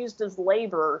are used as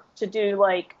labor to do,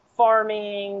 like,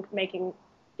 farming, making,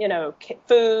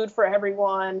 food for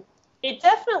everyone. It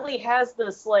definitely has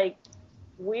this, like,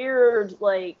 weird,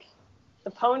 like,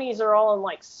 the ponies are all in,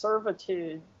 like,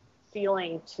 servitude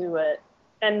feeling to it.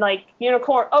 And, like,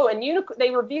 unicorn... Oh, and they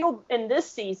revealed in this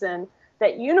season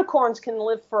that unicorns can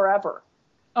live forever.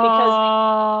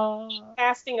 Because they keep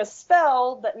casting a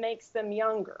spell that makes them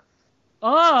younger.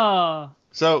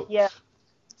 So yeah.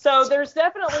 So there's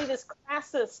definitely this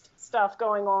classist stuff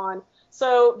going on.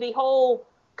 So the whole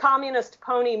communist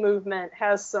pony movement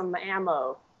has some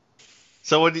ammo.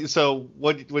 So what do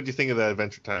you think of that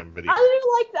Adventure Time video?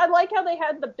 I like how they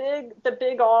had the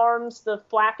big arms, the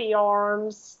flappy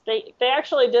arms. They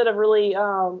actually did a really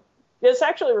it's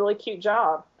actually a really cute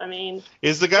job. I mean,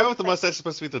 is the guy with the mustache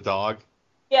supposed to be the dog?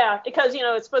 Yeah, because,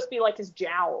 it's supposed to be like his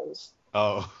jowls.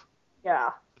 Oh.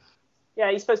 Yeah.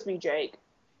 Yeah, he's supposed to be Jake.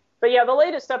 But yeah, the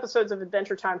latest episodes of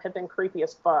Adventure Time have been creepy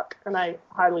as fuck, and I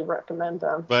highly recommend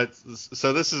them. But,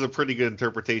 so this is a pretty good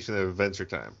interpretation of Adventure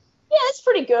Time. Yeah, it's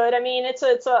pretty good. I mean,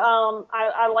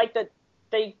 I like that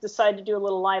they decided to do a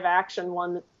little live action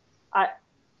one.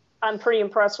 I'm pretty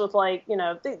impressed with, like,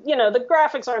 the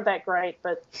graphics aren't that great,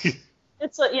 but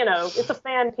it's a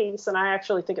fan piece, and I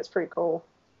actually think it's pretty cool.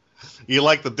 You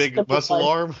like the big muscle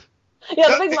arm? Yeah,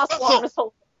 the big muscle arm is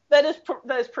that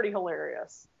is pretty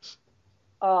hilarious.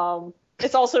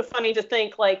 It's also funny to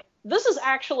think like this is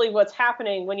actually what's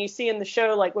happening when you see in the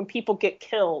show like when people get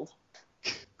killed.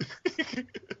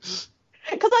 Because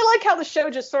I like how the show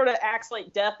just sort of acts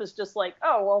like death is just like,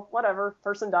 oh well, whatever,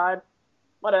 person died,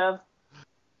 whatever.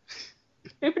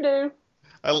 Doop-a-doo.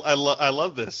 I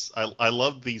love this. I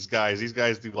love these guys. These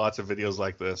guys do lots of videos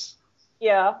like this.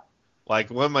 Yeah.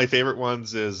 Like one of my favorite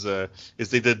ones is they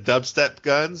did dubstep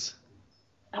guns.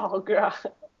 Oh god.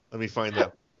 Let me find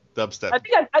that dubstep.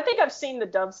 I think I've seen the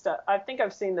dubstep. I think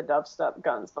I've seen the dubstep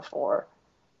guns before.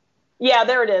 Yeah,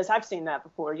 there it is. I've seen that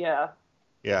before. Yeah.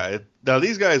 Yeah. Now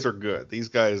these guys are good. These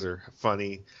guys are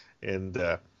funny. And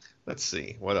let's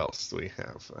see what else do we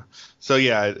have.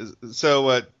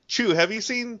 So Chew, have you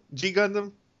seen G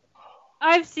Gundam?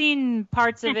 I've seen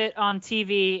parts of it on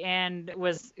TV and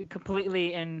was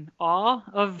completely in awe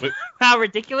of how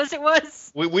ridiculous it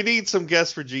was. We need some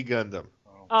guests for G Gundam.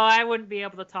 Oh, I wouldn't be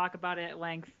able to talk about it at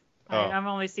length. Oh. I've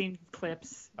only seen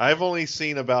clips. I've only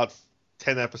seen about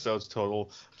 10 episodes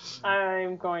total.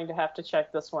 I'm going to have to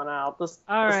check this one out. This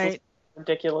right. is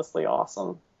ridiculously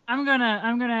awesome. I'm gonna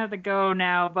have to go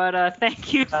now, but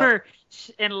thank you for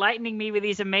enlightening me with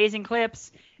these amazing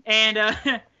clips. And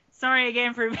sorry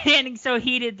again for being so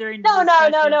heated during. No.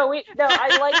 I'd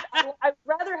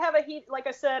rather have a heat. Like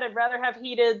I said, I'd rather have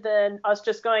heated than us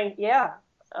just going, yeah,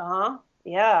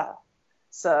 yeah.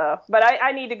 So, but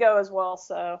I need to go as well.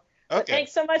 So, but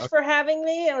thanks so much for having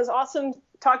me. It was awesome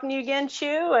talking to you again,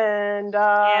 Chu, and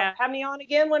have me on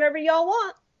again whenever y'all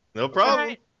want. No problem.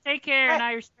 Right. Take care, and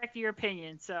I respect your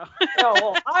opinion. So.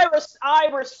 Well, I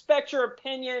respect your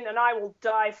opinion, and I will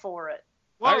die for it.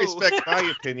 Whoa. I respect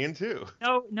my opinion too.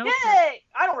 No. Yay!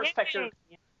 I don't respect your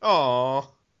opinion. Aw.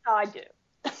 I do.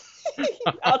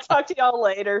 I'll talk to y'all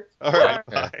later. All right.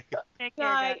 Bye. Take care.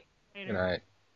 Night. Good night.